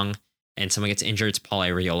goes wrong and someone gets injured, it's Paul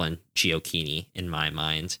Areola and Gioacchini, in my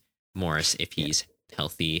mind. Morris, if he's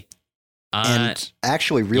healthy. And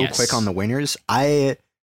actually, real quick on the wingers,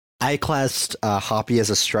 I classed Hoppe as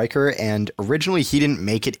a striker, and originally he didn't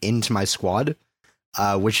make it into my squad,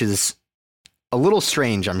 which is a little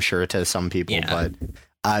strange, I'm sure, to some people. Yeah.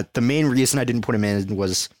 But the main reason I didn't put him in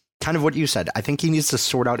was kind of what you said. I think he needs to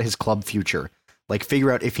sort out his club future, like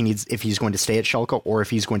figure out if he's going to stay at Schalke or if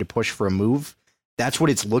he's going to push for a move. That's what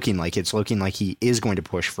it's looking like. It's looking like he is going to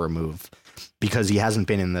push for a move because he hasn't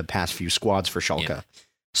been in the past few squads for Schalke. Yeah.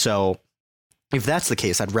 So if that's the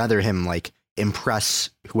case, I'd rather him like impress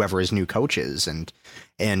whoever his new coach is and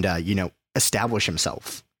establish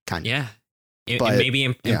himself kind of. Yeah. But, maybe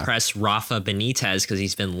impress Rafa Benitez because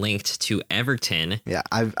he's been linked to Everton. Yeah,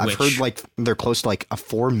 I've heard like they're close to like a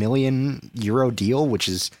 €4 million deal, which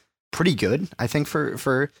is pretty good, I think,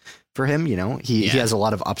 for him. You know, he has a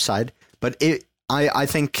lot of upside, but I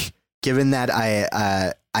think given that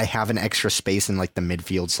I have an extra space in like the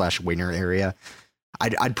midfield / winger area,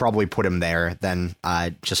 I'd probably put him there then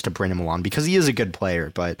just to bring him along because he is a good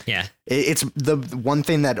player. But yeah, it's the one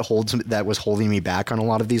thing that was holding me back on a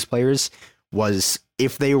lot of these players was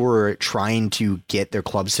if they were trying to get their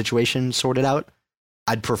club situation sorted out,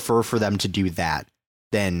 I'd prefer for them to do that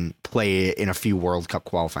than play in a few World Cup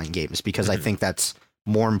qualifying games because I think that's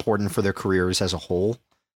more important for their careers as a whole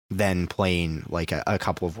than playing like a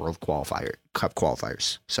couple of Cup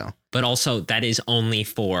qualifiers. So, but also that is only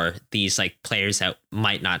for these like players that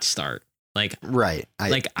might not start. Like, right.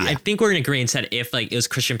 I think we're in agreement that if like it was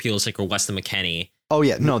Christian Pulisic or Weston McKennie. Oh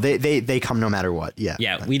yeah, no, they come no matter what. Yeah,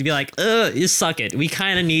 yeah, we'd be like, you suck it. We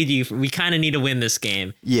kind of need you. We kind of need to win this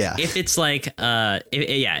game. Yeah. If it's like,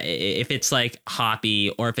 if it's like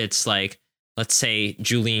Hoppy or if it's like, let's say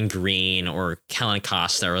Julian Green or Kellen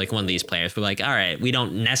Costa or like one of these players, we're like, all right, we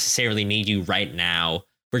don't necessarily need you right now.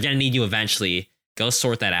 We're gonna need you eventually. Go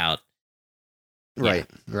sort that out. Right,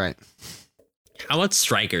 right. How about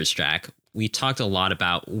strikers, Jack? We talked a lot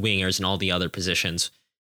about wingers and all the other positions.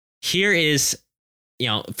 Here is,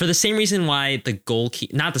 for the same reason why the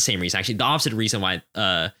goalkeeper, not the same reason, actually, the opposite reason why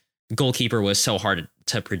goalkeeper was so hard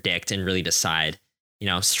to predict and really decide.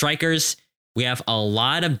 Strikers, we have a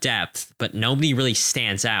lot of depth, but nobody really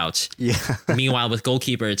stands out. Yeah. Meanwhile, with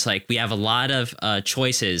goalkeeper, it's like we have a lot of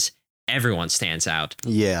choices. Everyone stands out.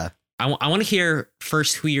 Yeah. I want to hear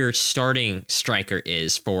first who your starting striker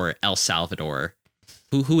is for El Salvador.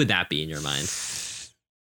 Who would that be in your mind?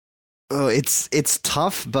 Oh, it's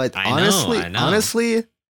tough, but I know. honestly,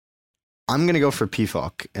 I'm gonna go for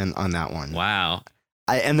Pifok on that one. Wow.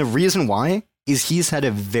 And the reason why is he's had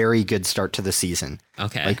a very good start to the season.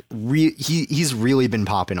 Okay. Like he's really been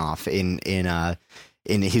popping off in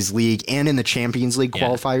his league and in the Champions League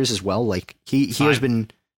qualifiers as well. Like he has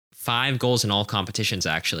been 5 goals in all competitions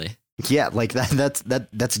actually. Yeah, like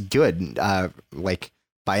that's good. Like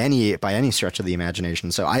by any stretch of the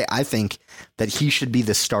imagination. So I think that he should be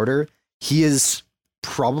the starter. He is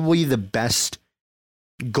probably the best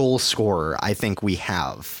goal scorer I think we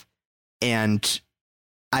have. And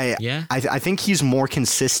I think he's more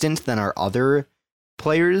consistent than our other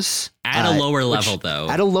players. At a lower level, though.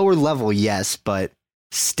 At a lower level, yes, but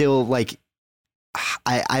still, like,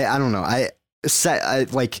 I don't know.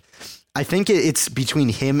 I think it's between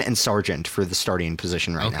him and Sargent for the starting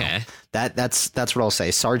position right now. That's what I'll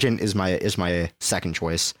say. Sargent is my second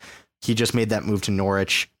choice. He just made that move to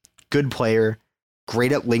Norwich. Good player,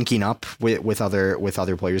 great at linking up with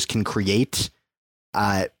other players. Can create.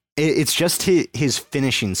 It's just his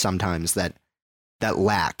finishing sometimes that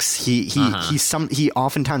lacks. He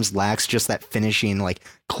oftentimes lacks just that finishing, like,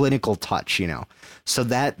 clinical touch, So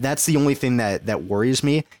that's the only thing that worries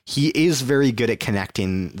me. He is very good at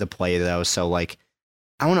connecting the play though. So, like,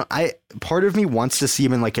 I don't know. Part of me wants to see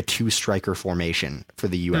him in like a 2-striker formation for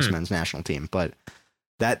the U.S. men's national team, but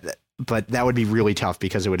that would be really tough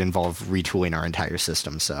because it would involve retooling our entire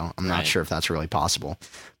system. So I'm not sure if that's really possible.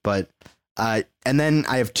 But and then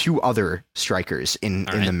I have 2 other strikers in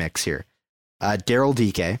the mix here. Daryl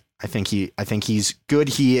Dike. I think he's good.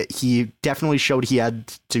 He definitely showed he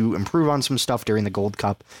had to improve on some stuff during the Gold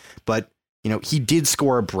Cup, but he did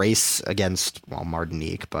score a brace against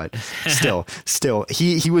Martinique, but still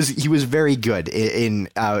he was very good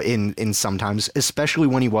in sometimes, especially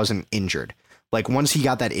when he wasn't injured. Like once he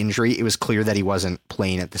got that injury, it was clear that he wasn't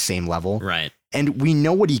playing at the same level. Right. And we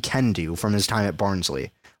know what he can do from his time at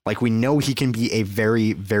Barnsley. Like we know he can be a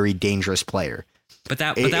very, very dangerous player. But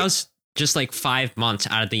that was just like 5 months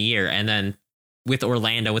out of the year. And then with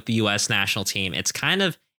Orlando, with the U.S. national team, it's kind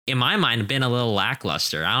of, in my mind, been a little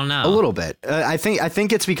lackluster. I don't know. A little bit. I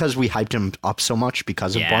think it's because we hyped him up so much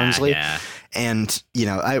because of Barnsley. Yeah. And,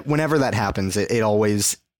 whenever that happens, it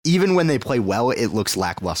always, even when they play well, it looks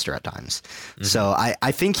lackluster at times. Mm-hmm. So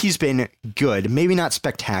I think he's been good, maybe not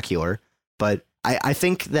spectacular, but I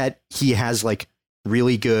think that he has like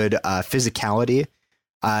really good physicality.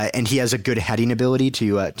 And he has a good heading ability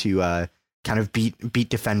to kind of beat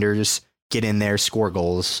defenders, get in there, score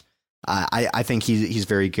goals. I think he's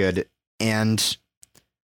very good. And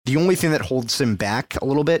the only thing that holds him back a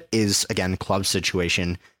little bit is, again, club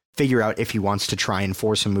situation. Figure out if he wants to try and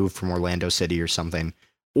force a move from Orlando City or something,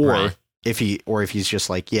 or if he's just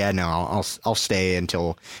like, yeah, no, I'll stay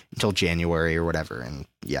until January or whatever. And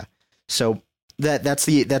yeah, so that's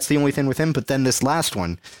the only thing with him. But then this last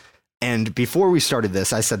one. And before we started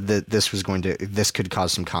this, I said that this could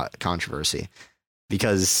cause some controversy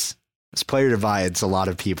because this player divides a lot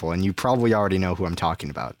of people, and you probably already know who I'm talking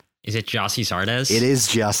about. Is it Jossie Zardes? It is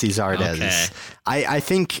Jossie Zardes. Okay. I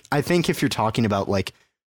think if you're talking about like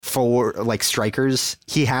for like strikers,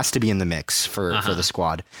 he has to be in the mix for the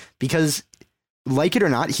squad, because like it or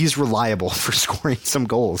not, he's reliable for scoring some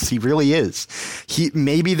goals. He really is.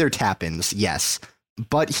 Maybe they're tap-ins, yes,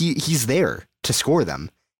 but he's there to score them.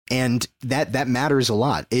 And that matters a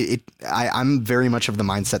lot. I'm very much of the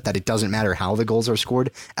mindset that it doesn't matter how the goals are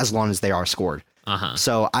scored as long as they are scored.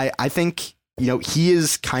 So I think, he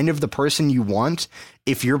is kind of the person you want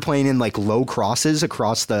if you're playing in like low crosses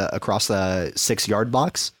across the 6-yard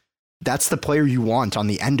box. That's the player you want on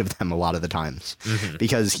the end of them a lot of the times,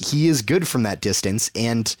 because he is good from that distance.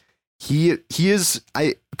 And he is,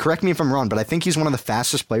 correct me if I'm wrong, but I think he's one of the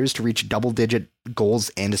fastest players to reach double-digit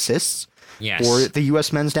goals and assists. Yes. For the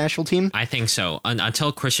U.S. men's national team? I think so.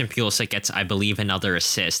 Until Christian Pulisic gets, I believe, another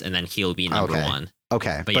assist, and then he'll be number one.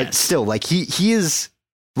 Okay. But yes. Still, like, he is,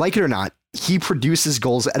 like it or not, he produces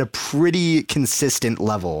goals at a pretty consistent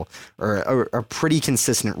level, or a pretty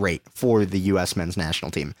consistent rate for the U.S. men's national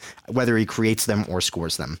team, whether he creates them or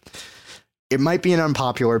scores them. It might be an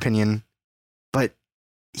unpopular opinion, but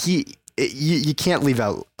you can't leave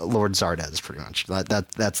out Lord Zardes, pretty much.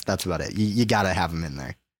 That's about it. You got to have him in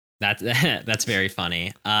there. That's very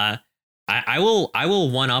funny. I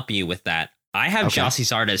will one up you with that. I have Jossie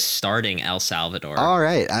Zardes starting El Salvador. All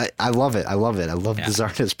right, I love it. I love the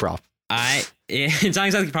Zardes prop. It's not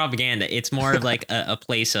exactly propaganda. It's more of like a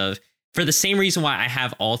place of, for the same reason why I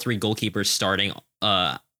have all three goalkeepers starting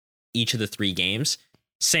each of the 3 games.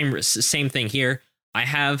 Same thing here. I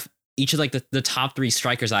have each of like the top 3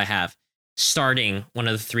 strikers I have starting one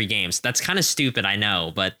of the 3 games. That's kind of stupid, I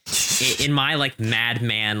know, but in my like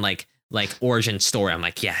madman like origin story, I'm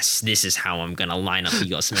like, yes, this is how I'm gonna line up the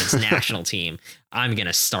U.S. men's national team. I'm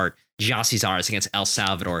gonna start Jossie Zardes against El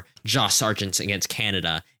Salvador, Josh Sargent against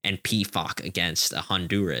Canada, and PFOC against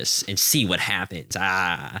Honduras, and see what happens.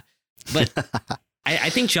 But I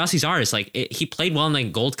think Jossie Zardes, like, he played well in the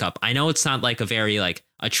Gold Cup. I know it's not like a very like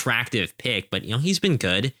attractive pick, but he's been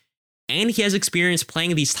good. And he has experience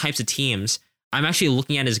playing these types of teams. I'm actually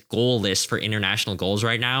looking at his goal list for international goals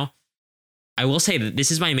right now. I will say that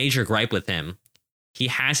this is my major gripe with him. He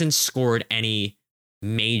hasn't scored any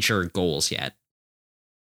major goals yet.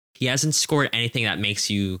 He hasn't scored anything that makes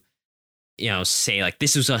you, say like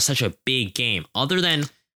this was such a big game, other than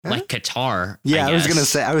like Qatar. Yeah, I was gonna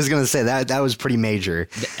say that was pretty major.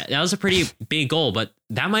 That was a pretty big goal, but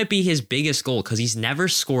that might be his biggest goal because he's never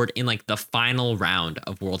scored in like the final round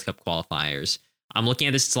of World Cup qualifiers. I'm looking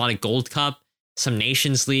at this. It's a lot of Gold Cup, some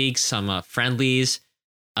Nations League, some friendlies.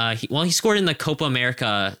 He scored in the Copa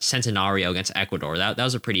America Centenario against Ecuador. That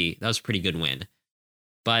was a pretty good win.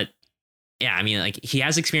 But yeah, I mean, like, he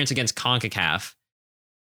has experience against CONCACAF.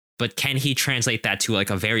 But can he translate that to like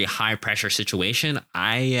a very high pressure situation?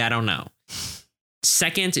 I don't know.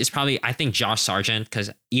 Second is probably, I think, Josh Sargent,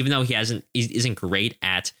 because even though he isn't great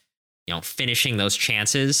at finishing those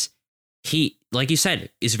chances, he, like you said,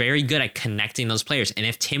 is very good at connecting those players. And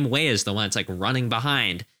if Tim Weah is the one that's like running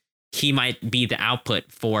behind, he might be the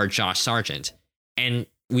output for Josh Sargent. And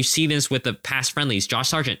we've seen this with the past friendlies. Josh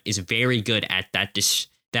Sargent is very good at that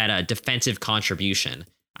defensive contribution.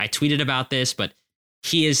 I tweeted about this, but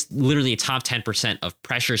he is literally top 10% of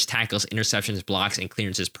pressures, tackles, interceptions, blocks, and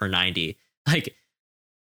clearances per 90. Like,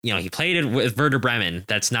 he played it with Werder Bremen.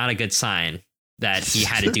 That's not a good sign that he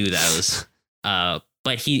had to do those.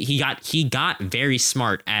 But he got very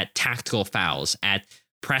smart at tactical fouls, at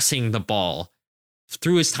pressing the ball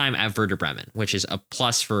through his time at Werder Bremen, which is a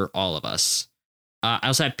plus for all of us. I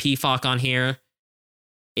also have PFOC on here.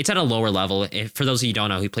 It's at a lower level. For those of you who don't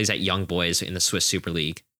know, he plays at Young Boys in the Swiss Super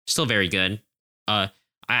League. Still very good.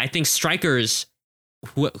 I think strikers,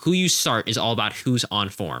 who you start is all about who's on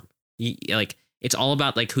form. It's all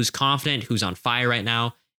about like who's confident, who's on fire right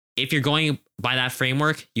now. If you're going by that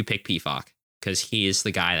framework, you pick PFOC because he is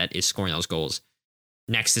the guy that is scoring those goals.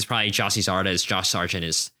 Next is probably Jossie Zardes. Josh Sargent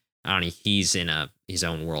is, I don't know, he's in his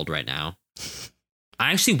own world right now.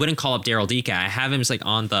 I actually wouldn't call up Daryl Dika. I have him as like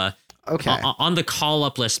on the call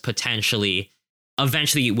up list potentially.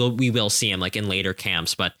 Eventually, we will see him like in later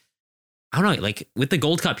camps, but I don't know. Like with the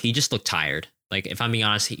Gold Cup, he just looked tired. Like if I'm being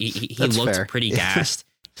honest, he looked fair. Pretty gassed.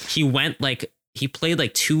 He played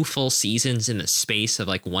like 2 full seasons in the space of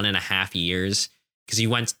like 1.5 years because he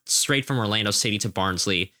went straight from Orlando City to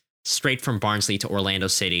Barnsley, straight from Barnsley to Orlando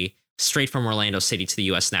City, straight from Orlando City to the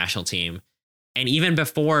U.S. national team. And even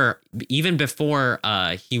before he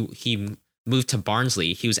moved to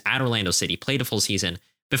Barnsley, he was at Orlando City, played a full season.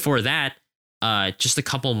 Before that, just a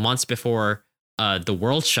couple months before the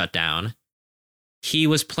world shut down, he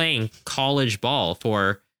was playing college ball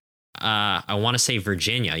for I want to say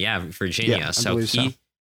Virginia. Yeah, Virginia. Yeah, so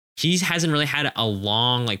he hasn't really had a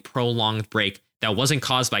long, like prolonged break that wasn't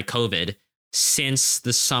caused by COVID since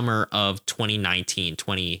the summer of 2019.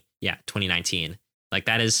 Like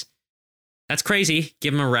that's crazy.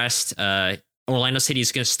 Give him a rest. Orlando City is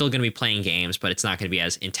still going to be playing games, but it's not going to be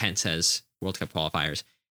as intense as World Cup qualifiers.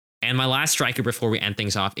 And my last striker before we end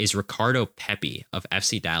things off is Ricardo Pepi of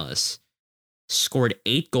FC Dallas. Scored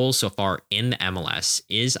 8 goals so far in the MLS,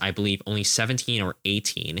 is, I believe, only 17 or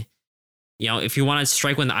 18. You know, if you want to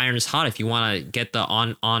strike when the iron is hot, if you want to get the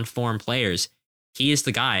on form players, he is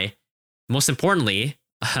the guy. Most importantly,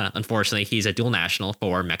 unfortunately, he's a dual national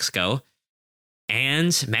for Mexico.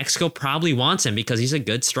 And Mexico probably wants him because he's a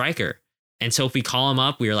good striker. And so if we call him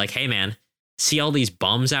up, we were like, hey, man, see all these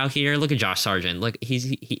bums out here? Look at Josh Sargent. Look,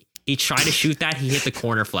 he tried to shoot that. He hit the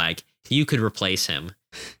corner flag. You could replace him.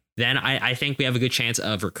 Then I think we have a good chance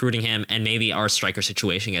of recruiting him, and maybe our striker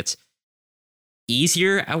situation gets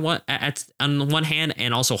easier on one hand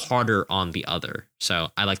and also harder on the other. So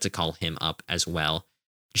I like to call him up as well.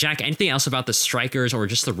 Jack, anything else about the strikers or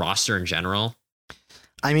just the roster in general?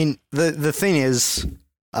 I mean, the thing is,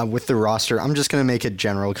 with the roster, I'm just going to make a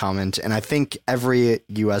general comment, and I think every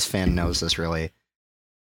U.S. fan knows this, really.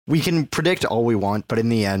 We can predict all we want, but in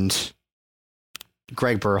the end,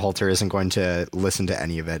 Greg Berhalter isn't going to listen to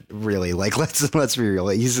any of it, really. Like, let's be real.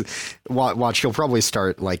 Watch, he'll probably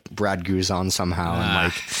start like Brad Guzan somehow,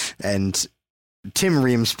 and Tim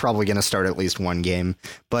Ream's probably going to start at least one game.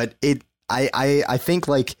 But I think,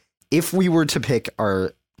 like, if we were to pick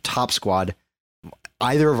our top squad,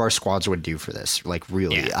 either of our squads would do for this. Like,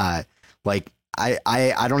 really, I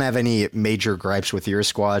don't have any major gripes with your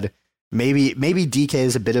squad. Maybe DK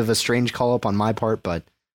is a bit of a strange call up on my part, but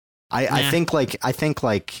I think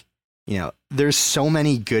you know, there's so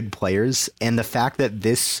many good players, and the fact that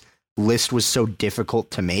this list was so difficult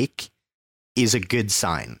to make is a good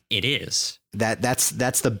sign. It is. That's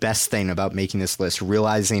the best thing about making this list.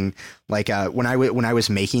 Realizing, like, when I was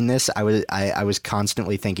making this, I was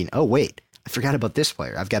constantly thinking, oh wait, I forgot about this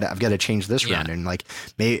player. I've got to change this round, and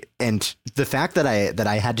and the fact that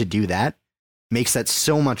I had to do that makes that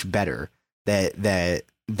so much better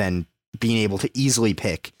than being able to easily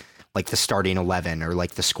pick like the starting 11 or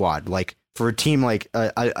like the squad. Like for a team like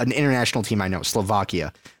an international team, I know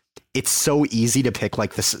Slovakia, it's so easy to pick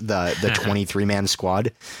like the 23 man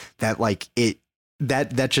squad that like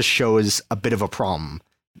that just shows a bit of a problem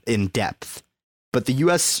in depth. But the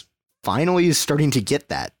US finally is starting to get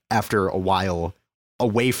that after a while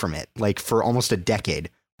away from it. Like for almost a decade,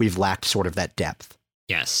 we've lacked sort of that depth.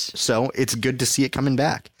 Yes. So it's good to see it coming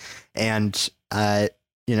back. And,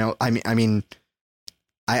 you know,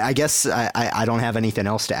 I guess I don't have anything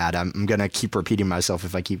else to add. I'm going to keep repeating myself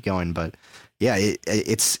if I keep going, but yeah,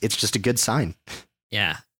 it's just a good sign.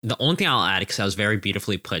 Yeah. The only thing I'll add, because that was very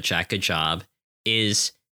beautifully put, Jack, good job,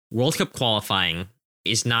 is World Cup qualifying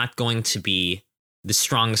is not going to be the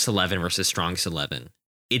strongest 11 versus strongest 11.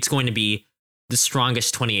 It's going to be the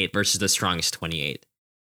strongest 28 versus the strongest 28,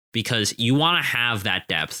 because you want to have that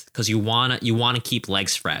depth, because you want to keep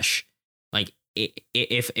legs fresh. Like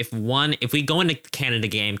if we go into Canada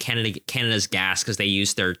game, Canada's gas because they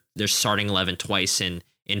used their starting 11 twice in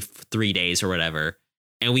 3 days or whatever,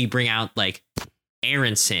 and we bring out like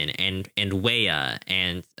Aronson and Weah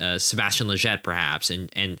and Sebastian Lletget perhaps and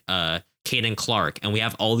Caden Clark, and we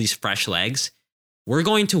have all these fresh legs, we're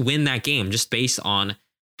going to win that game just based on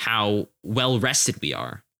how well rested we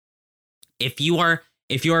are. If you are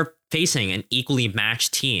facing an equally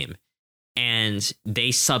matched team and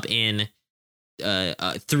they sub in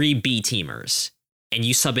 3 B teamers and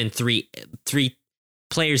you sub in three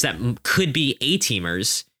players that could be A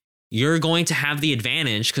teamers, you're going to have the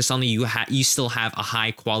advantage because suddenly you still have a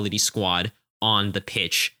high quality squad on the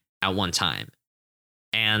pitch at one time.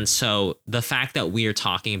 And so the fact that we are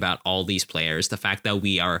talking about all these players, the fact that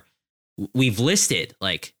we've listed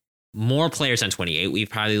like more players than 28, we've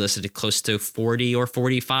probably listed close to 40 or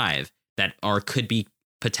 45 that could be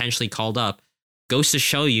potentially called up, goes to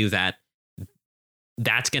show you that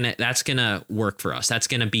that's gonna work for us. That's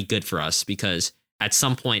gonna be good for us, because at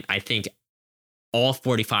some point I think all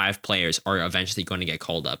 45 players are eventually going to get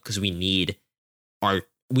called up, because we need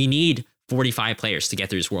 45 players to get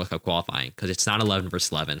through this World Cup qualifying, because it's not 11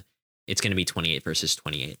 versus 11. It's going to be 28 versus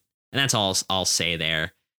 28. And that's all I'll say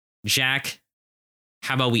there. Jack,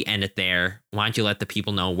 how about we end it there? Why don't you let the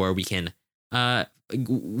people know where we can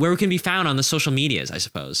be found on the social medias, I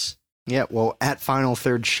suppose. Yeah, well, at Final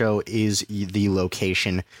Third Show is the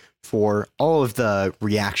location for all of the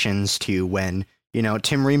reactions to when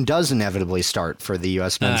Tim Ream does inevitably start for the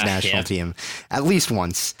U.S. men's national team at least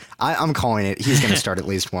once. I'm calling it. He's going to start at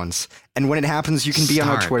least once. And when it happens, you can be on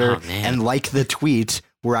our Twitter and like the tweet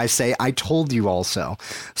where I say, I told you also.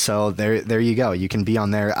 So there you go. You can be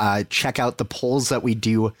on there. Check out the polls that we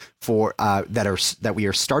do for that we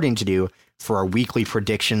are starting to do for our weekly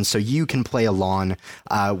predictions, so you can play along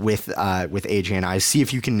with AJ and I. See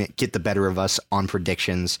if you can get the better of us on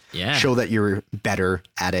predictions. Yeah. Show that you're better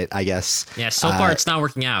at it, I guess. Yeah, so far it's not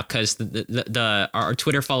working out because our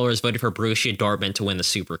Twitter followers voted for Borussia Dortmund to win the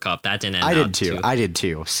Super Cup. That didn't end out. I did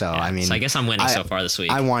too. So yeah, so I guess I'm winning so far this week.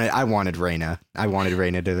 I wanted Reina. I wanted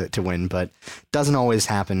Reina to win, but doesn't always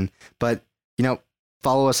happen. But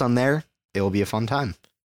follow us on there. It will be a fun time.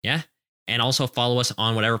 Yeah. And also follow us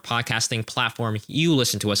on whatever podcasting platform you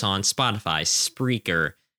listen to us on: Spotify,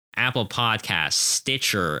 Spreaker, Apple Podcasts,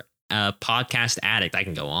 Stitcher, Podcast Addict. I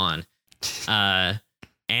can go on.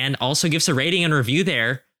 And also give us a rating and review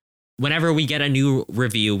there. Whenever we get a new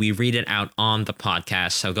review, we read it out on the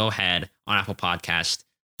podcast. So go ahead on Apple Podcast,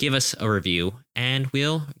 give us a review, and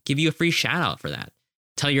we'll give you a free shout out for that.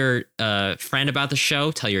 Tell your friend about the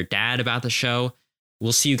show. Tell your dad about the show.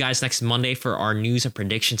 We'll see you guys next Monday for our news and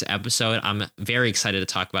predictions episode. I'm very excited to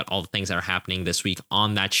talk about all the things that are happening this week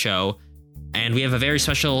on that show. And we have a very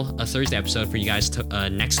special Thursday episode for you guys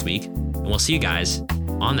next week. And we'll see you guys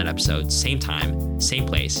on that episode, same time, same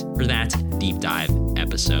place, for that deep dive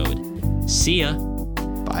episode. See ya.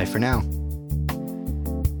 Bye for now.